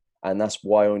through. And that's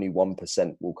why only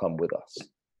 1% will come with us.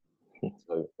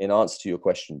 So in answer to your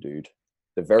question, dude,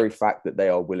 the very fact that they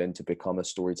are willing to become a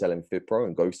storytelling fit pro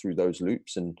and go through those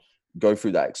loops and go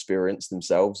through that experience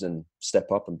themselves and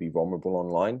step up and be vulnerable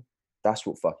online, that's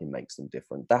what fucking makes them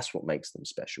different. That's what makes them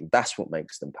special. That's what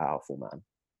makes them powerful, man.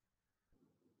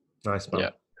 Nice, man. Yeah.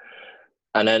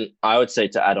 And then I would say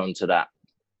to add on to that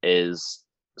is,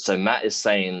 so Matt is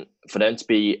saying for them to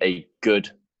be a good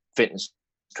fitness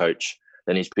coach,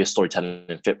 there needs to be a storytelling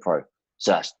and fit pro.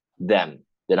 So that's them.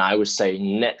 Then I would say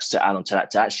next to add on to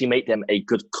that, to actually make them a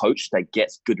good coach that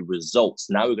gets good results.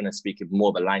 Now we're going to speak more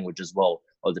of a language as well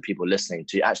of the people listening,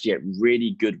 to actually get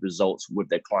really good results with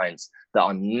their clients that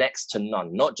are next to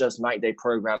none. Not just 90-day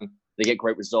program, they get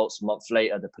great results, a month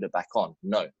later, they put it back on.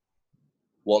 No.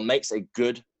 What makes a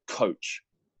good coach,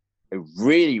 a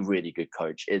really, really good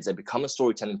coach, is they become a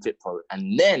storytelling fit pro,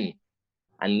 and then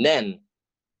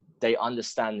they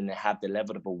understand and they have the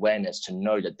level of awareness to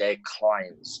know that their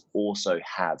clients also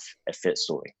have a fit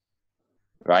story,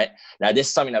 right? Now, this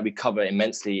is something that we cover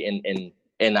immensely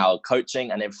in our coaching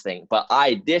and everything. But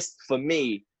this for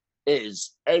me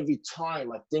is, every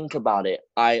time I think about it,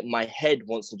 my head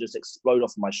wants to just explode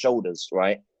off my shoulders,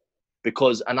 right?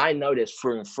 Because, and I know this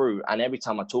through and through, and every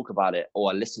time I talk about it or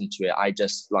I listen to it, I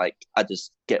just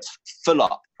get full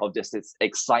up of this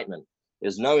excitement,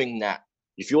 is knowing that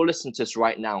if you're listening to this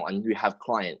right now and you have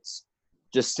clients,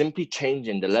 just simply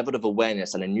changing the level of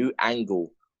awareness and a new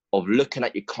angle of looking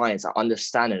at your clients and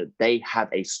understanding that they have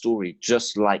a story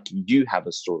just like you have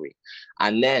a story.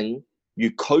 And then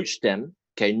you coach them,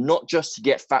 okay, not just to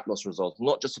get fat loss results,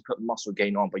 not just to put muscle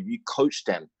gain on, but you coach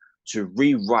them to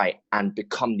rewrite and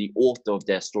become the author of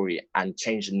their story and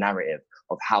change the narrative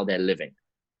of how they're living,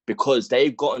 because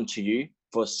they've gotten to you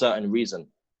for a certain reason,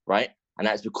 right? And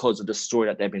that's because of the story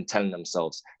that they've been telling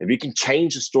themselves. If you can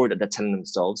change the story that they're telling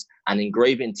themselves and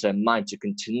engrave it into their mind to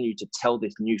continue to tell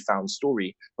this newfound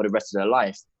story for the rest of their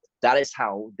life, that is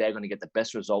how they're going to get the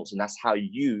best results. And that's how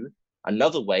you,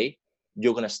 another way,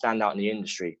 you're going to stand out in the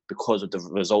industry because of the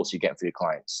results you get for your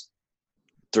clients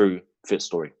through Fit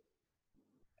Story.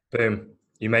 Boom.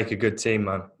 You make a good team,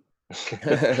 man.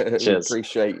 Cheers. We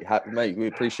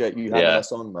appreciate you having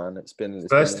us on, man. It's been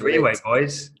first three-way,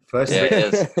 boys. First yeah,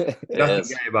 three-way. it is. Nothing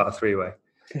gay about a three-way.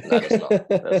 No, there's not.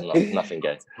 There's nothing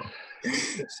gay.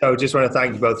 So just want to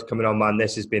thank you both for coming on, man.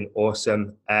 This has been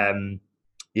awesome. In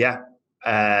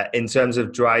terms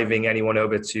of driving anyone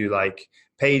over to like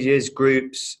pages,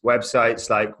 groups, websites,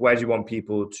 like where do you want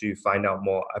people to find out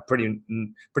more? I pretty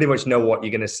much know what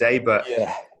you're going to say, but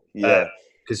yeah.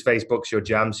 Because Facebook's your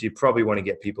jam, so you probably want to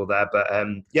get people there. But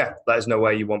let us know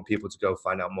where you want people to go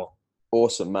find out more.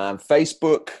 Awesome, man.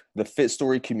 Facebook, the Fit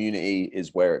Story community is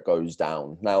where it goes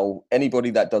down. Now, anybody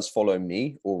that does follow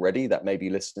me already that may be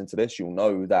listening to this, you'll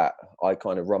know that I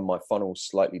kind of run my funnel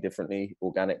slightly differently,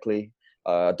 organically.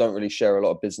 I don't really share a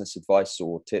lot of business advice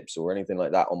or tips or anything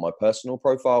like that on my personal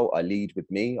profile. I lead with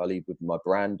me. I lead with my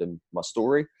brand and my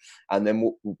story. And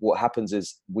then what happens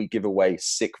is we give away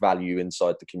sick value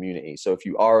inside the community. So if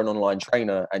you are an online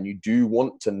trainer and you do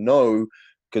want to know,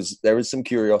 because there is some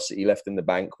curiosity left in the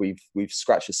bank, we've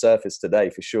scratched the surface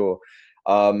today for sure.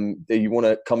 That you want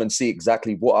to come and see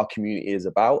exactly what our community is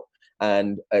about.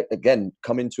 And again,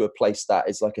 come into a place that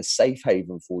is like a safe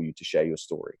haven for you to share your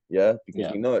story. Yeah.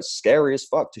 Because we know it's scary as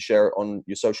fuck to share it on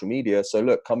your social media. So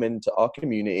look, come into our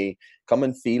community, come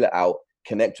and feel it out,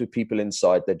 connect with people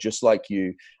inside. They're just like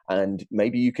you. And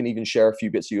maybe you can even share a few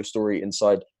bits of your story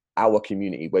inside our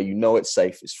community where you know it's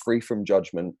safe, it's free from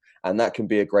judgment. And that can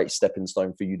be a great stepping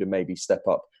stone for you to maybe step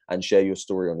up and share your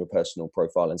story on your personal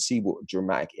profile and see what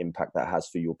dramatic impact that has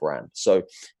for your brand. So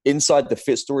inside the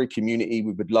Fit Story community,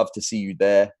 we would love to see you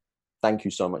there. Thank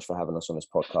you so much for having us on this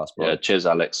podcast, bro. Yeah, cheers,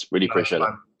 Alex. Really appreciate it.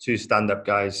 Two stand-up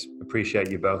guys. Appreciate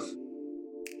you both.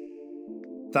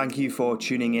 Thank you for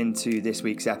tuning in to this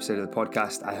week's episode of the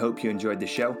podcast. I hope you enjoyed the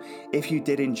show. If you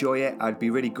did enjoy it, I'd be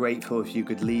really grateful if you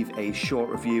could leave a short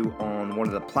review on one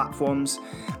of the platforms.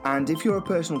 And if you're a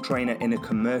personal trainer in a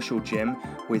commercial gym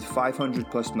with 500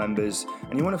 plus members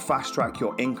and you want to fast track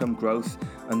your income growth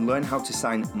and learn how to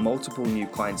sign multiple new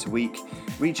clients a week,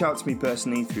 reach out to me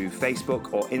personally through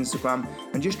Facebook or Instagram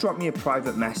and just drop me a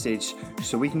private message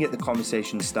so we can get the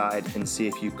conversation started and see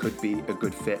if you could be a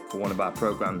good fit for one of our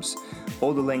programs.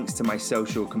 All the links to my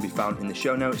social can be found in the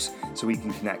show notes so we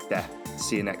can connect there.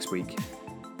 See you next week.